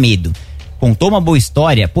dele dar medo, contou uma boa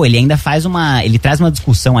história, pô, ele ainda ele traz uma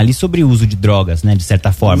discussão ali sobre o uso de drogas, né, de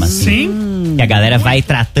certa forma, assim. Sim. Que a galera vai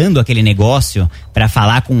tratando aquele negócio pra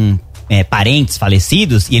falar com parentes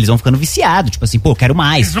falecidos e eles vão ficando viciados, tipo assim, pô, quero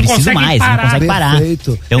mais, preciso mais, não consegue parar.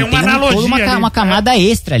 Perfeito. Então tem toda uma camada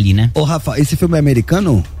extra ali, né? Ô Rafa, esse filme é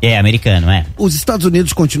americano? É, americano, é. Os Estados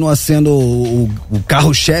Unidos continuam sendo o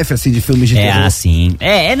carro-chefe, assim, de filmes de terror? Assim,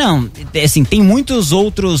 não, assim, tem muitos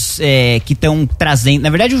outros que estão trazendo, na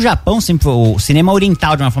verdade o Japão sempre foi, o cinema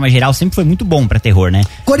oriental de uma forma geral sempre foi muito bom pra terror, né?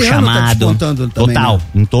 Coreano Chamado, tá despontando também, total,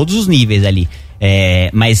 né? em todos os níveis ali.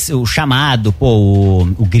 Mas o Chamado, pô,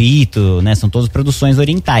 o Grito, né? São todas produções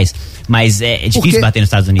orientais. Mas é difícil porque bater nos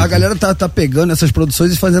Estados Unidos. A galera tá pegando essas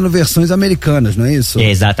produções e fazendo versões americanas, não é isso?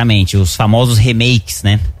 Exatamente, os famosos remakes,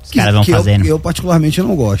 né? Os caras vão fazendo. Eu particularmente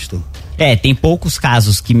não gosto. Tem poucos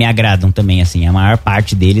casos que me agradam também, assim. A maior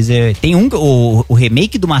parte deles tem o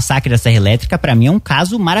remake do Massacre da Serra Elétrica, pra mim é um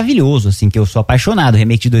caso maravilhoso, assim, que eu sou apaixonado. O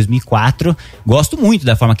remake de 2004, gosto muito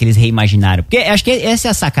da forma que eles reimaginaram. Porque acho que essa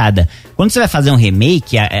é a sacada. Quando você vai fazer um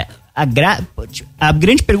remake, a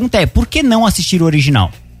grande pergunta é, por que não assistir o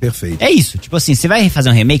original? Perfeito. É isso, tipo assim, você vai fazer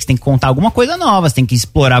um remake, você tem que contar alguma coisa nova, você tem que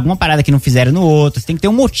explorar alguma parada que não fizeram no outro, você tem que ter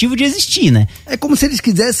um motivo de existir, né? É como se eles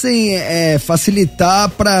quisessem facilitar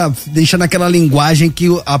pra deixar naquela linguagem que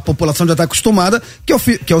a população já tá acostumada,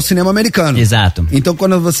 que é o cinema americano. Exato. Então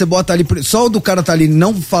quando você bota ali, só o do cara tá ali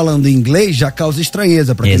não falando inglês, já causa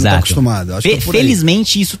estranheza pra quem não tá acostumado. Acho que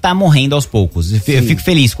felizmente isso tá morrendo aos poucos. Eu fico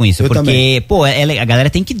feliz com isso, porque, também. pô, a galera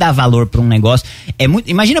tem que dar valor pra um negócio.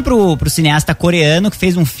 Imagina pro cineasta coreano que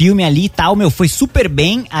fez um filme ali e tal, foi super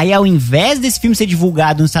bem, aí ao invés desse filme ser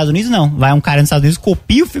divulgado nos Estados Unidos, não, vai um cara nos Estados Unidos,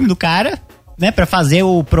 copia o filme do cara, né, pra fazer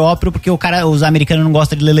o próprio, porque os americanos não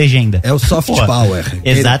gostam de ler legenda. É o soft power.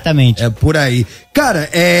 Exatamente. É por aí. Cara,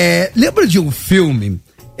 lembra de um filme,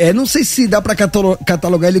 não sei se dá pra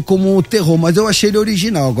catalogar ele como terror, mas eu achei ele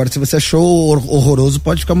original. Agora, se você achou horroroso,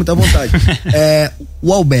 pode ficar muito à vontade.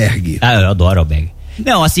 O Albergue. Eu adoro o Albergue.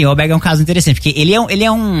 Não, assim, o Albergue é um caso interessante, porque ele é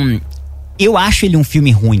um... Eu acho ele um filme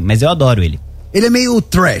ruim, mas eu adoro ele. Ele é meio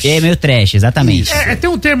trash. É meio trash, exatamente. Tem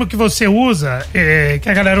um termo que você usa, que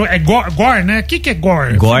a galera... É gore, né? O que é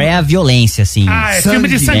gore? Gore é a violência, assim. É filme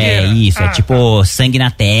de sangueira. É isso, é tipo sangue na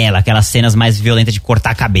tela, aquelas cenas mais violentas de cortar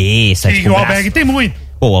a cabeça. E o Albergue tem muito.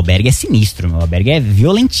 Pô, o Albergue é sinistro, meu. O Albergue é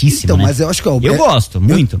violentíssimo, então, né? Mas eu acho que o Albergue... Eu gosto,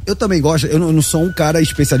 muito. Eu também gosto. Eu não sou um cara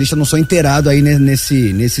especialista, não sou inteirado aí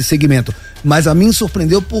nesse segmento. Mas a mim me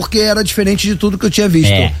surpreendeu porque era diferente de tudo que eu tinha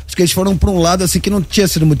visto. Acho que eles foram pra um lado assim que não tinha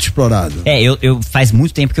sido muito explorado. Eu faz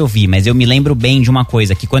muito tempo que eu vi, mas eu me lembro bem de uma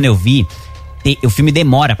coisa, que quando eu vi, o filme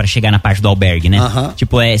demora pra chegar na parte do Albergue, né?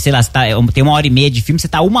 Tipo, sei lá, tem 1h30 de filme, você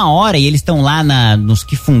tá 1 hora e eles estão lá nos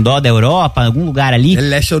Kifundó da Europa, em algum lugar ali.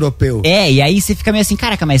 Leste europeu. E aí você fica meio assim,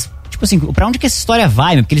 caraca, mas... Tipo assim, pra onde que essa história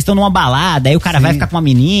vai, meu? Porque eles estão numa balada, aí o cara vai ficar com uma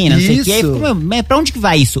menina, não sei o quê. Aí fica, pra onde que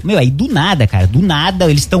vai isso? Aí do nada, cara,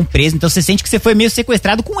 eles estão presos, então você sente que você foi meio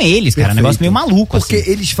sequestrado com eles, cara. Um negócio meio maluco, porque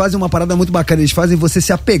assim. Eles fazem uma parada muito bacana, eles fazem você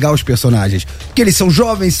se apegar aos personagens. Porque eles são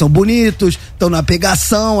jovens, são bonitos, estão na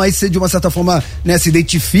pegação, aí você de uma certa forma, né, se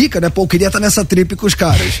identifica, né? Pô, eu queria estar nessa trip com os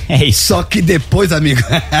caras. É isso. Só que depois, amigo...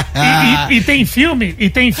 e tem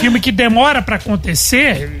filme que demora pra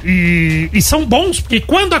acontecer e são bons, porque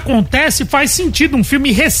quando acontece faz sentido, um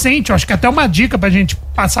filme recente, eu acho que até uma dica pra gente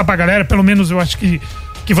passar pra galera, pelo menos eu acho que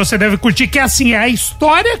você deve curtir, que é assim, é a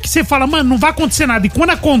história que você fala, mano, não vai acontecer nada, e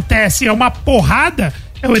quando acontece é uma porrada.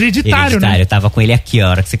 É o Hereditário, né? Eu tava com ele aqui, a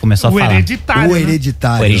hora que você começou a falar. O Hereditário. O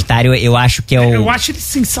Hereditário, eu acho que é o... Eu acho ele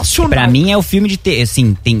sensacional. Pra mim é o filme de terror,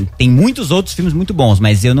 assim, tem muitos outros filmes muito bons,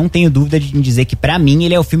 mas eu não tenho dúvida de dizer que pra mim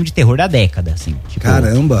ele é o filme de terror da década, assim. Tipo,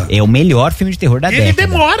 caramba! É o melhor filme de terror da década. Ele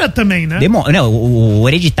demora também, né? Não, o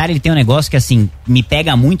Hereditário, ele tem um negócio que, assim, me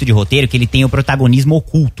pega muito de roteiro, que ele tem o protagonismo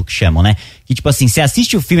oculto, que chamam, né? Que, tipo assim, você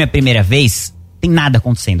assiste o filme a primeira vez... Tem nada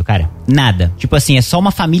acontecendo, cara. Nada. Tipo assim, é só uma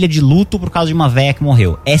família de luto por causa de uma véia que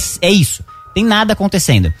morreu. É isso. Tem nada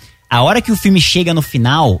acontecendo. A hora que o filme chega no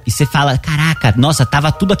final e você fala, caraca, nossa,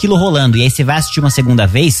 tava tudo aquilo rolando. E aí você vai assistir uma segunda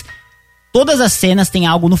vez, todas as cenas tem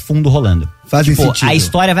algo no fundo rolando. Fazem sentido. A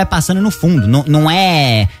história vai passando no fundo. Não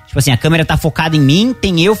é... Tipo assim, a câmera tá focada em mim,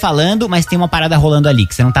 tem eu falando, mas tem uma parada rolando ali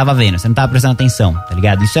que você não tava vendo, você não tava prestando atenção, tá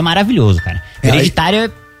ligado? Isso é maravilhoso, cara. Hereditário é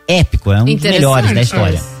épico, é um dos melhores da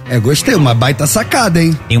história. Gostei, uma baita sacada,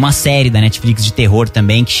 hein? Tem uma série da Netflix de terror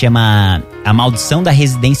também que chama A Maldição da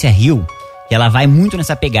Residência Hill, que ela vai muito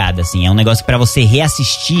nessa pegada, assim, é um negócio pra você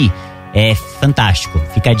reassistir, é fantástico.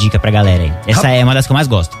 Fica a dica pra galera aí. Essa é uma das que eu mais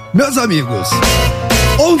gosto. Meus amigos,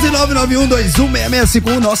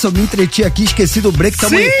 11991216651. Nossa, eu me entreti aqui, esqueci do break.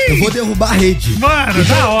 Eu vou derrubar a rede. Mano,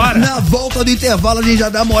 da hora. Na volta do intervalo, a gente já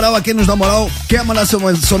dá moral a quem nos dá moral. Quer mandar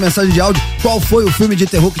sua mensagem de áudio? Qual foi o filme de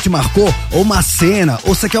terror que te marcou? Ou uma cena?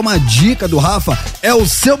 Ou você quer uma dica do Rafa? É o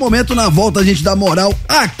seu momento. Na volta a gente dá moral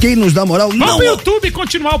a quem nos dá moral. Vamos pro YouTube e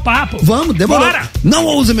continuar o papo. Vamos, demorou. Bora. Não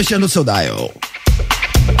ouse mexer no seu dial.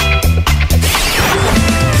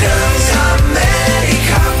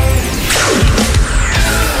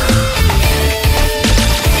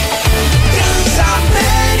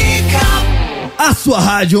 A sua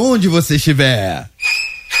rádio, onde você estiver.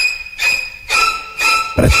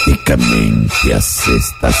 Praticamente às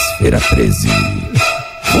sextas-feira 13.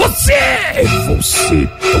 Você,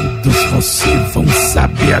 todos você vão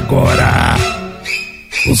saber agora.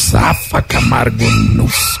 Os Rafa Camargo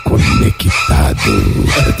nos Conectados.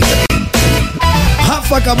 Rafa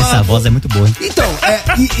Rafa Camargo. Essa voz é muito boa, hein? Então,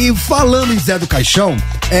 e falando em Zé do Caixão,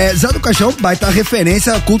 Zé do Caixão vai estar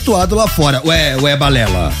referência cultuado lá fora. Ué,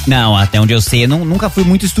 balela? Não, até onde eu sei, eu nunca fui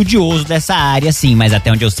muito estudioso dessa área, assim, mas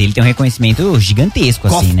até onde eu sei, ele tem um reconhecimento gigantesco,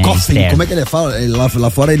 assim, né? Coffin, como é que ele fala? Lá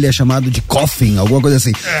fora ele é chamado de Coffin, alguma coisa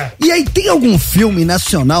assim. E aí, tem algum filme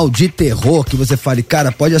nacional de terror que você fale,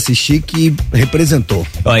 cara, pode assistir que representou?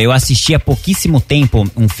 Ó, eu assisti há pouquíssimo tempo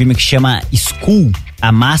um filme que chama School,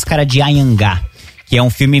 A Máscara de Anhangá, que é um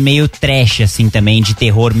filme meio trash, assim, também, de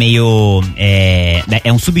terror meio...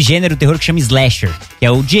 É um subgênero de terror que chama slasher, que é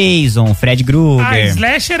o Jason, o Fred Krueger.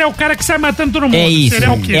 Slasher é o cara que sai matando todo mundo. É isso,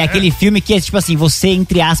 é aquele filme que é, tipo assim, você,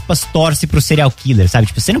 entre aspas, torce pro serial killer, sabe?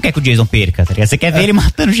 Tipo, você não quer que o Jason perca, tá ligado? Você quer ver ele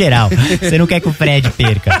matando geral. Você não quer que o Fred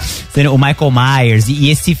perca. O Michael Myers. E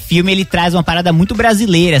esse filme, ele traz uma parada muito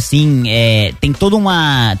brasileira, assim, tem toda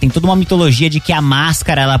uma mitologia de que a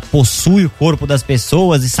máscara, ela possui o corpo das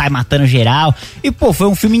pessoas e sai matando geral. E, pô, foi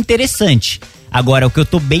um filme interessante. Agora, o que eu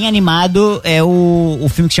tô bem animado é o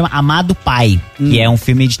filme que chama Amado Pai, que é um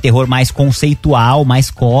filme de terror mais conceitual, mais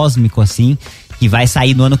cósmico, assim, que vai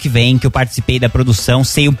sair no ano que vem, que eu participei da produção,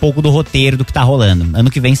 sei um pouco do roteiro do que tá rolando. Ano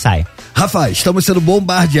que vem sai. Rafa, estamos sendo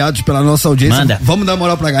bombardeados pela nossa audiência. Manda. Vamos dar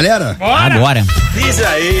moral pra galera? Bora! Agora. Diz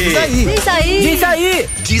aí. Diz aí. Diz aí.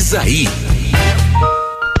 Diz aí.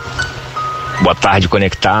 Boa tarde,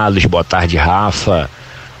 Conectados. Boa tarde, Rafa.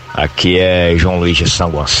 Aqui é João Luiz de São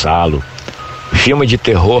Gonçalo. Filme de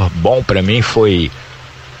terror bom pra mim foi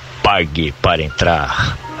Pague para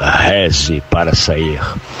entrar, reze para sair.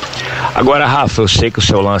 Agora, Rafa, eu sei que o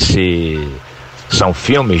seu lance são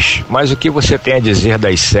filmes, mas o que você tem a dizer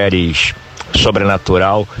das séries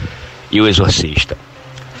Sobrenatural e O Exorcista?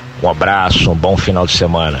 Um abraço, um bom final de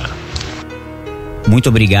semana. Muito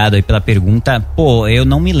obrigado aí pela pergunta. Pô, eu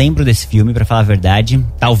não me lembro desse filme, pra falar a verdade.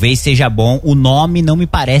 Talvez seja bom. O nome não me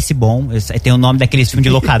parece bom. Tem o nome daqueles filmes de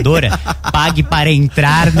locadora. Pague para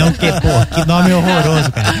entrar, não que... Pô, que nome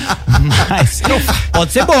horroroso, cara. Mas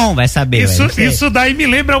pode ser bom, vai saber. Isso daí me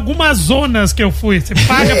lembra algumas zonas que eu fui. Você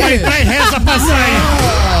paga pra entrar e reza pra sair.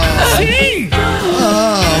 Sim!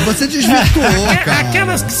 Você desvirtuou, cara.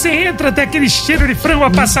 Aquelas que você entra, tem aquele cheiro de frango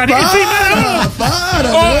a passarinho. Para!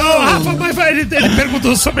 Rafa, mas ele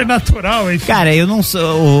perguntou Sobrenatural, enfim. Cara, eu não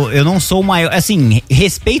sou o maior, assim,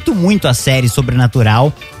 respeito muito a série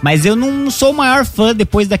Sobrenatural, mas eu não sou o maior fã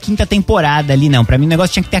depois da 5ª temporada ali, não. Pra mim o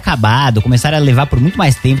negócio tinha que ter acabado, começaram a levar por muito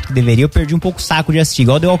mais tempo do que deveria, eu perdi um pouco o saco de assistir,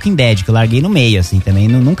 igual The Walking Dead, que eu larguei no meio, assim, também,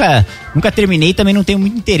 nunca terminei, também não tenho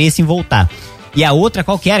muito interesse em voltar. E a outra,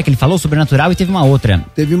 qual que era que ele falou? Sobrenatural, e teve uma outra.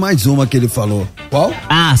 Teve mais uma que ele falou. Qual?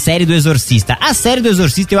 Ah, a série do Exorcista. A série do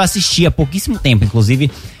Exorcista eu assisti há pouquíssimo tempo, inclusive.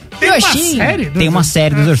 Tem uma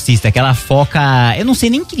série do Exorcista que ela foca... Eu não sei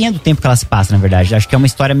nem que linha do tempo que ela se passa, na verdade. Acho que é uma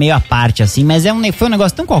história meio à parte, assim. Mas foi um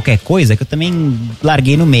negócio tão qualquer coisa que eu também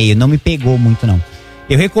larguei no meio. Não me pegou muito, não.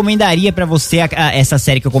 Eu recomendaria pra você essa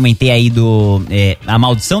série que eu comentei aí A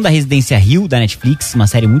Maldição da Residência Hill, da Netflix. Uma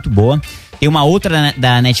série muito boa. Tem uma outra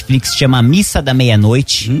da Netflix que chama Missa da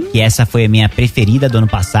Meia-Noite, que essa foi a minha preferida do ano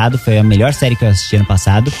passado. Foi a melhor série que eu assisti ano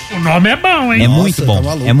passado. O nome é bom, hein? É muito bom.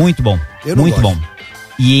 É muito bom. Muito bom.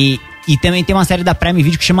 E também tem uma série da Prime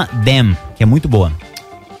Video que chama Them, que é muito boa.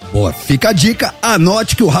 Boa, fica a dica,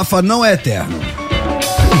 anote que o Rafa não é eterno.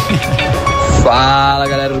 Fala,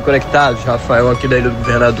 galera do Conectados, Rafael aqui da Ilha do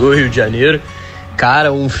Governador, Rio de Janeiro.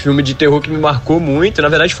 Cara, um filme de terror que me marcou muito, na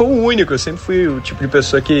verdade foi o único, eu sempre fui o tipo de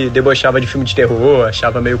pessoa que debochava de filme de terror,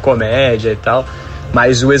 achava meio comédia e tal,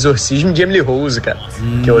 mas o Exorcismo de Emily Rose, cara,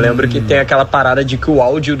 que eu lembro que tem aquela parada de que o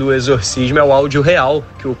áudio do exorcismo é o áudio real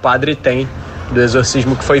que o padre tem do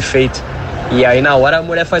exorcismo que foi feito, e aí na hora a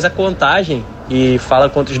mulher faz a contagem e fala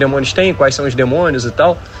quantos demônios tem, quais são os demônios e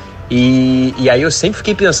tal. E aí eu sempre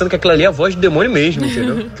fiquei pensando que aquilo ali é a voz do demônio mesmo,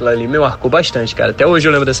 entendeu? Aquilo ali me marcou bastante, cara, até hoje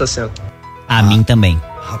eu lembro dessa cena. A mim também.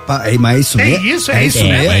 Rapaz, mas é isso mesmo? É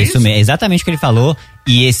isso mesmo. É exatamente o que ele falou.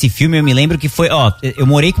 E esse filme eu me lembro que foi, eu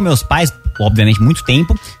morei com meus pais, obviamente, muito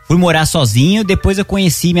tempo. Fui morar sozinho, depois eu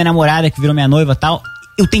conheci minha namorada, que virou minha noiva e tal.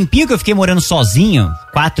 O tempinho que eu fiquei morando sozinho,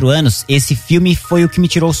 4 anos, esse filme foi o que me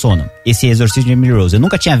tirou o sono. Esse Exorcismo de Emily Rose. Eu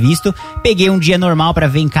nunca tinha visto, peguei um dia normal pra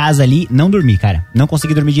ver em casa ali, não dormi, cara. Não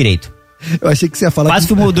consegui dormir direito. Eu achei que você ia falar... Quase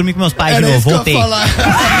fui dormir com meus pais de novo, voltei.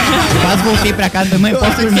 Quase voltei pra casa, mãe,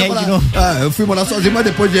 posso dormir aí de novo. Eu fui morar sozinho, mas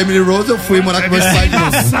depois de Emily Rose eu fui morar com meus pais de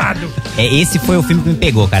novo. Esse foi o filme que me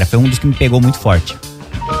pegou, cara. Foi um dos que me pegou muito forte.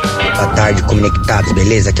 Boa tarde, Conectados,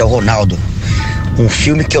 beleza? Aqui é o Ronaldo. Um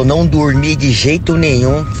filme que eu não dormi de jeito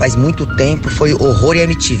nenhum faz muito tempo foi Horror em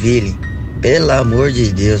Amityville. Pelo amor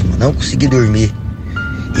de Deus, mano, não consegui dormir.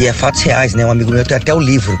 E é fatos reais, né? Um amigo meu tem até o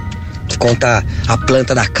livro que conta a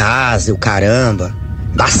planta da casa e o caramba.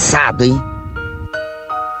 Embaçado, hein?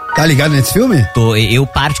 Tá ligado nesse filme? Eu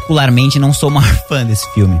particularmente não sou o maior fã desse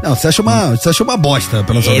filme. Não, você achou uma bosta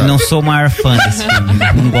pela sua Eu não sou o maior fã desse filme.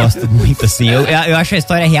 Não gosto muito, assim. Eu acho a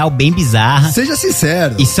história real bem bizarra. Seja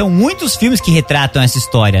sincero. E são muitos filmes que retratam essa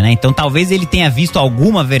história, né? Então talvez ele tenha visto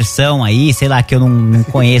alguma versão aí, sei lá, que eu não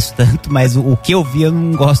conheço tanto, mas o que eu vi eu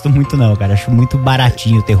não gosto muito não, cara. Acho muito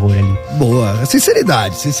baratinho o terror ali. Boa.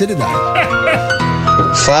 Sinceridade.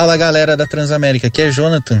 Fala, galera da Transamérica. Aqui é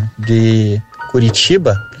Jonathan, de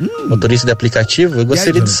Curitiba, motorista de aplicativo. Eu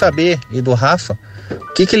gostaria de saber, e do Rafa,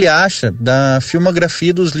 o que ele acha da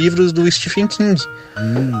filmografia dos livros do Stephen King.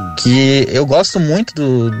 Que eu gosto muito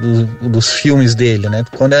dos filmes dele, né?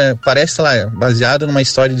 Quando parece lá, baseado numa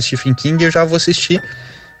história do Stephen King, eu já vou assistir,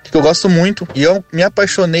 porque eu gosto muito. E eu me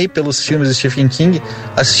apaixonei pelos filmes do Stephen King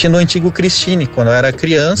assistindo o antigo Christine, quando eu era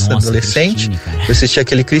criança, adolescente. Eu assisti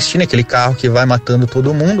aquele Christine, aquele carro que vai matando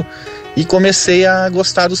todo mundo, e comecei a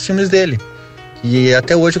gostar dos filmes dele. E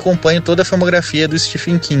até hoje acompanho toda a filmografia do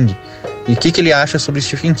Stephen King. E o que ele acha sobre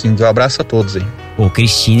Stephen King? Um abraço a todos aí. O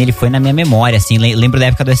Christine, ele foi na minha memória, assim, lembro da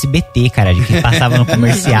época do SBT, cara, de que passava no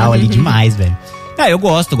comercial ali demais, velho. Eu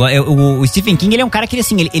gosto. O Stephen King, ele é um cara que,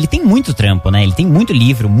 assim, ele tem muito trampo, né? Ele tem muito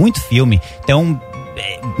livro, muito filme. Então,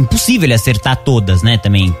 é impossível ele acertar todas, né?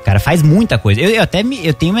 Também, o cara faz muita coisa. Eu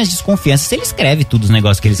tenho umas desconfianças se ele escreve tudo os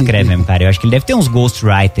negócios que ele escreve mesmo, cara. Eu acho que ele deve ter uns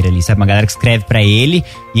ghostwriter ali, sabe? Uma galera que escreve pra ele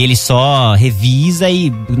e ele só revisa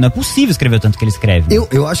e não é possível escrever o tanto que ele escreve. Né?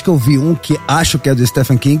 Eu acho que eu vi um que acho que é do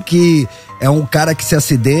Stephen King, que é um cara que se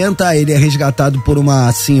acidenta, ele é resgatado por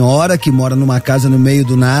uma senhora que mora numa casa no meio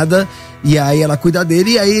do nada, e aí ela cuida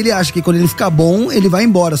dele, e aí ele acha que quando ele ficar bom, ele vai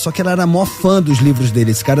embora. Só que ela era mó fã dos livros dele,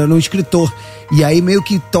 esse cara era um escritor, e aí meio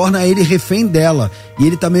que torna ele refém dela, e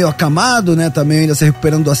ele tá meio acamado, né, tá meio ainda se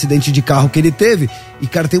recuperando do acidente de carro que ele teve, e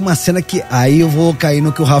cara, tem uma cena que, aí eu vou cair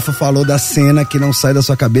no que o Rafa falou da cena que não sai da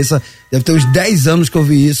sua cabeça, deve ter uns 10 anos que eu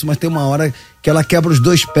vi isso, mas tem uma hora que ela quebra os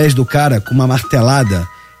 2 pés do cara com uma martelada.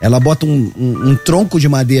 Ela bota um tronco de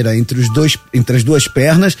madeira entre as 2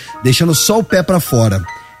 pernas, deixando só o pé pra fora.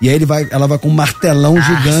 E aí ela vai com um martelão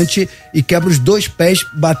gigante e quebra os 2 pés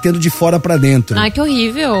batendo de fora pra dentro. Ai, que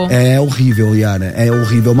horrível. É horrível, Yara. É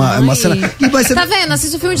horrível. É uma cena. E vai ser... Tá vendo?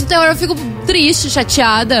 Assisto filme de terror, eu fico triste,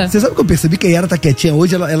 chateada. Você sabe que eu percebi que a Yara tá quietinha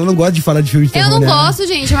hoje? Ela não gosta de falar de filme de terror. Eu não né? gosto,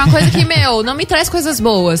 gente. É uma coisa que, não me traz coisas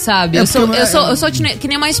boas, sabe? Eu sou que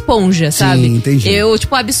nem uma esponja, sabe? Sim, entendi. Eu,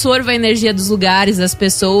 absorvo a energia dos lugares, das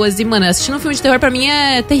pessoas. E, mano, assistindo um filme de terror pra mim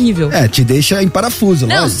é terrível. Te deixa em parafuso,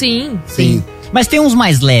 não? Lógico. Sim. Mas tem uns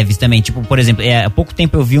mais leves também, tipo, por exemplo, há pouco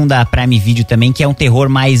tempo eu vi um da Prime Video também, que é um terror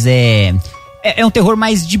mais, é um terror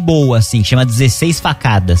mais de boa, assim, que chama 16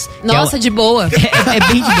 Facadas. Nossa, de boa. É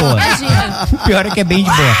bem de boa. Imagina. O pior é que é bem de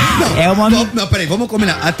boa. Não, peraí, vamos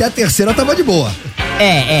combinar. Até a terceira tava de boa.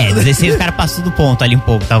 16 o cara passou do ponto ali um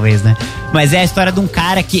pouco, talvez, né? Mas é a história de um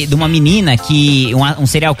cara de uma menina que, um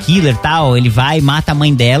serial killer tal, ele vai e mata a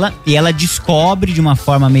mãe dela e ela descobre de uma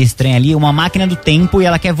forma meio estranha ali uma máquina do tempo e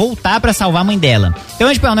ela quer voltar pra salvar a mãe dela. Então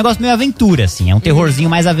é um negócio meio aventura, assim, é um terrorzinho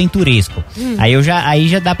mais aventuresco. Aí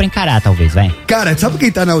já dá pra encarar, talvez, vai. Cara, sabe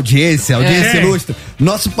quem tá na audiência? Audiência ilustre?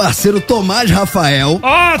 Nosso parceiro Tomás Rafael.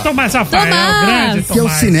 Tomás Rafael, grande Tomás. Que é o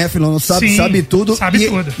cinéfilo, sabe tudo. Sabe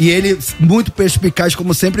tudo. E ele, muito perspicaz,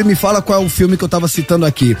 como sempre, me fala qual é o filme que eu tava citando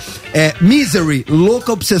aqui. É Misery,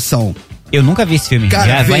 Louca Obsessão. Eu nunca vi esse filme.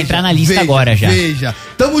 Cara, vai entrar na lista agora já. Veja.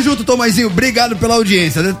 Tamo junto, Tomazinho. Obrigado pela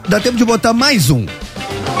audiência. Dá tempo de botar mais um.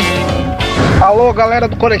 Alô, galera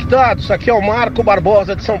do Conectados. Aqui é o Marco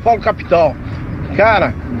Barbosa, de São Paulo, capital.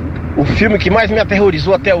 Cara, o filme que mais me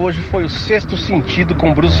aterrorizou até hoje foi O Sexto Sentido,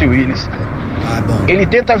 com Bruce Willis. Bom. Ele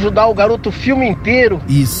tenta ajudar o garoto o filme inteiro.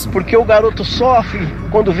 Isso. Porque o garoto sofre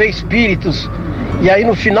quando vê espíritos. E aí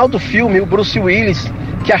no final do filme, o Bruce Willis,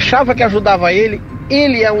 que achava que ajudava ele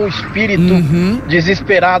é um espírito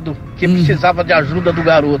desesperado que precisava de ajuda do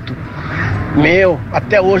garoto.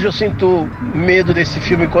 Até hoje eu sinto medo desse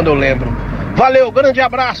filme quando eu lembro. Valeu, grande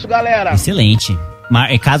abraço, galera. Excelente.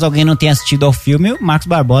 Caso alguém não tenha assistido ao filme, o Marcos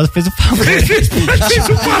Barbosa fez o favor.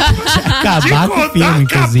 Acabar com o filme,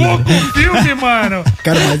 inclusive. Acabou com o filme, mano.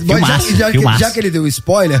 Cara, mas já que ele deu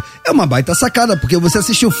spoiler, é uma baita sacada, porque você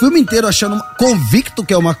assistiu o filme inteiro achando convicto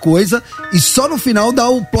que é uma coisa, e só no final dá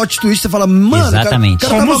o plot twist e fala, mano, exatamente.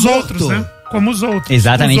 Cara somos outros, né? como os outros.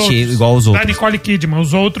 Exatamente, igual os outros. Da Nicole Kidman.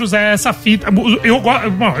 Os outros é essa fita. Eu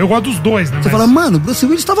gosto dos dois, né? Você fala, mano, Bruce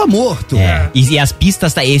Willis estava morto. E as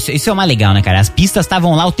pistas, isso é o mais legal, né, cara? As pistas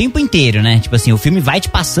estavam lá o tempo inteiro, né? Tipo assim, o filme vai te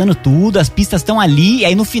passando tudo, as pistas estão ali, e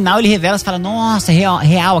aí no final ele revela, você fala, nossa,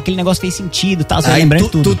 real, aquele negócio fez sentido, tal, você vai lembrando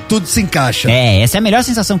tudo. Tudo se encaixa. Essa é a melhor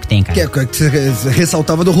sensação que tem, cara. Que você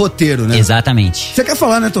ressaltava do roteiro, né? Exatamente. Você quer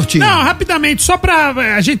falar, né, Tortinho? Não, rapidamente, só pra...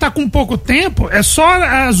 A gente tá com pouco tempo, é só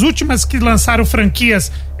as últimas que lançaram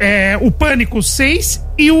franquias, o Pânico 6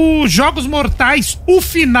 e os Jogos Mortais, o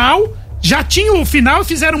final... Já tinha o final e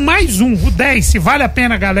fizeram mais um, o 10. Se vale a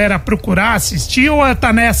pena a galera procurar, assistir, ou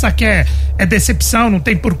tá nessa que é decepção, não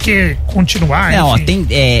tem por que continuar? Não, tem.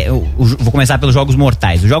 Vou começar pelos Jogos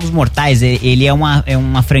Mortais. Os Jogos Mortais, ele é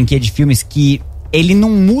uma franquia de filmes que ele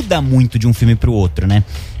não muda muito de um filme pro outro, né?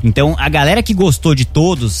 Então, a galera que gostou de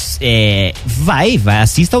todos,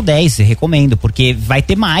 assista o 10, recomendo, porque vai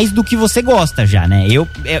ter mais do que você gosta já, né? Eu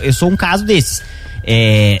sou um caso desses.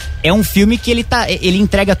 É um filme que ele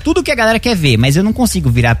entrega tudo que a galera quer ver, mas eu não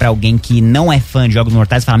consigo virar pra alguém que não é fã de Jogos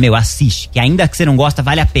Mortais e falar, assiste, que ainda que você não gosta,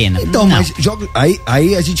 vale a pena. Então, não. Mas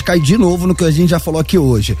aí a gente cai de novo no que a gente já falou aqui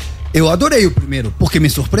hoje. Eu adorei o primeiro, porque me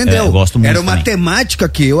surpreendeu. Eu gosto muito. Era uma temática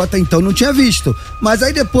que eu até então não tinha visto. Mas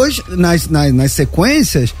aí depois, nas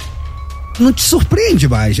sequências, não te surpreende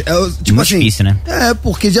mais. Tipo muito difícil, né?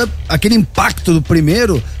 Porque já aquele impacto do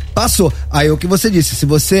primeiro passou. Aí o que você disse, se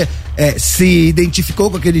você se identificou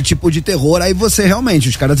com aquele tipo de terror, aí você realmente,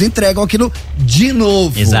 os caras entregam aquilo de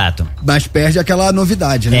novo. Exato. Mas perde aquela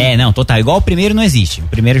novidade, né? Não, total. Igual o primeiro não existe. O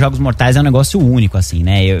primeiro Jogos Mortais é um negócio único, assim,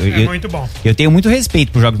 né? Muito bom. Eu tenho muito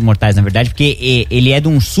respeito por Jogos Mortais, na verdade, porque ele é de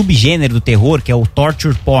um subgênero do terror, que é o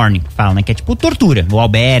torture porn, que fala, né? Que é tipo tortura. O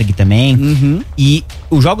Albergue também. Uhum. E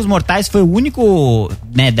os Jogos Mortais foi o único,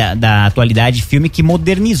 né, da atualidade filme que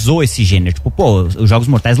modernizou esse gênero. Tipo, os Jogos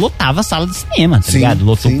Mortais lotava a sala de cinema, tá ligado?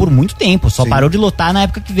 Lotou por muito tempo, só parou de lotar na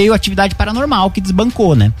época que veio a Atividade Paranormal, que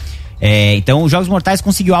desbancou, né? Então, os Jogos Mortais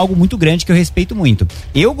conseguiu algo muito grande que eu respeito muito.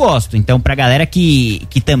 Eu gosto, então pra galera que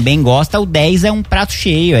também gosta, o 10 é um prato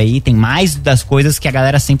cheio aí, tem mais das coisas que a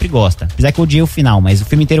galera sempre gosta. Apesar que eu odiei o final, mas o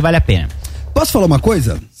filme inteiro vale a pena. Posso falar uma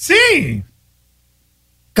coisa? Sim!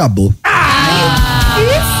 Acabou.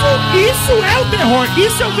 Isso é o terror.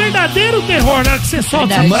 Isso é o verdadeiro terror, né? Que você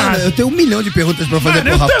solta. Mano, eu tenho 1 milhão de perguntas pra fazer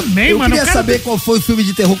pro Rafa. Eu também, eu queria saber qual foi o filme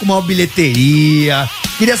de terror com maior bilheteria.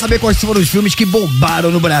 Queria saber quais foram os filmes que bombaram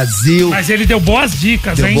no Brasil. Mas ele deu boas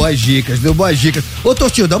dicas, hein? Deu boas dicas. Ô,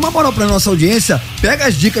 Tortinho, dá uma moral pra nossa audiência. Pega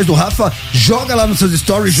as dicas do Rafa, joga lá nos seus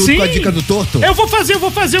stories junto com a dica do Torto. Eu vou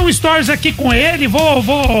fazer um stories aqui com ele.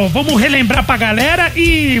 Vamos relembrar pra galera.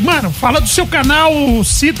 E, mano, fala do seu canal,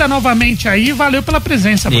 cita novamente aí. Valeu pela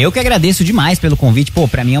presença, mano. Eu que agradeço demais pelo convite.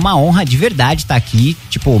 Pra mim é uma honra de verdade estar aqui.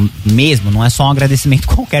 Mesmo, não é só um agradecimento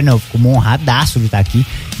qualquer, não. Eu fico honradaço de estar aqui.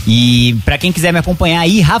 E pra quem quiser me acompanhar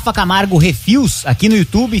aí, Rafa Camargo Refils, aqui no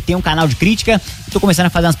YouTube, tem um canal de crítica. Tô começando a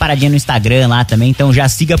fazer umas paradinhas no Instagram lá também, então já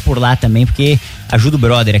siga por lá também, porque ajuda o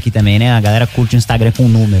brother aqui também, né? A galera curte o Instagram com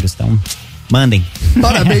números, então mandem.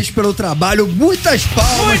 Parabéns pelo trabalho, muitas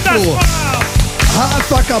palmas,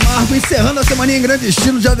 Rafa Camargo, encerrando a semana em grande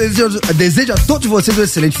estilo. Já desejo a todos vocês um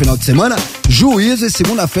excelente final de semana. Juízo e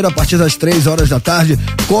segunda-feira a partir das 3 horas da tarde.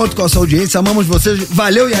 Conto com a sua audiência, amamos vocês.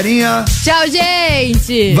 Valeu, Yarinha. Tchau,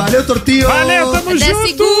 gente. Valeu, Tortinho. Valeu, tamo junto. Até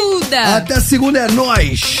segunda. Até segunda, é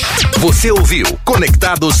nóis. Você ouviu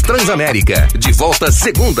Conectados Transamérica. De volta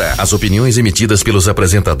segunda. As opiniões emitidas pelos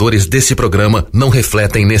apresentadores desse programa não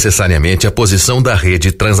refletem necessariamente a posição da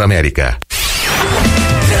Rede Transamérica.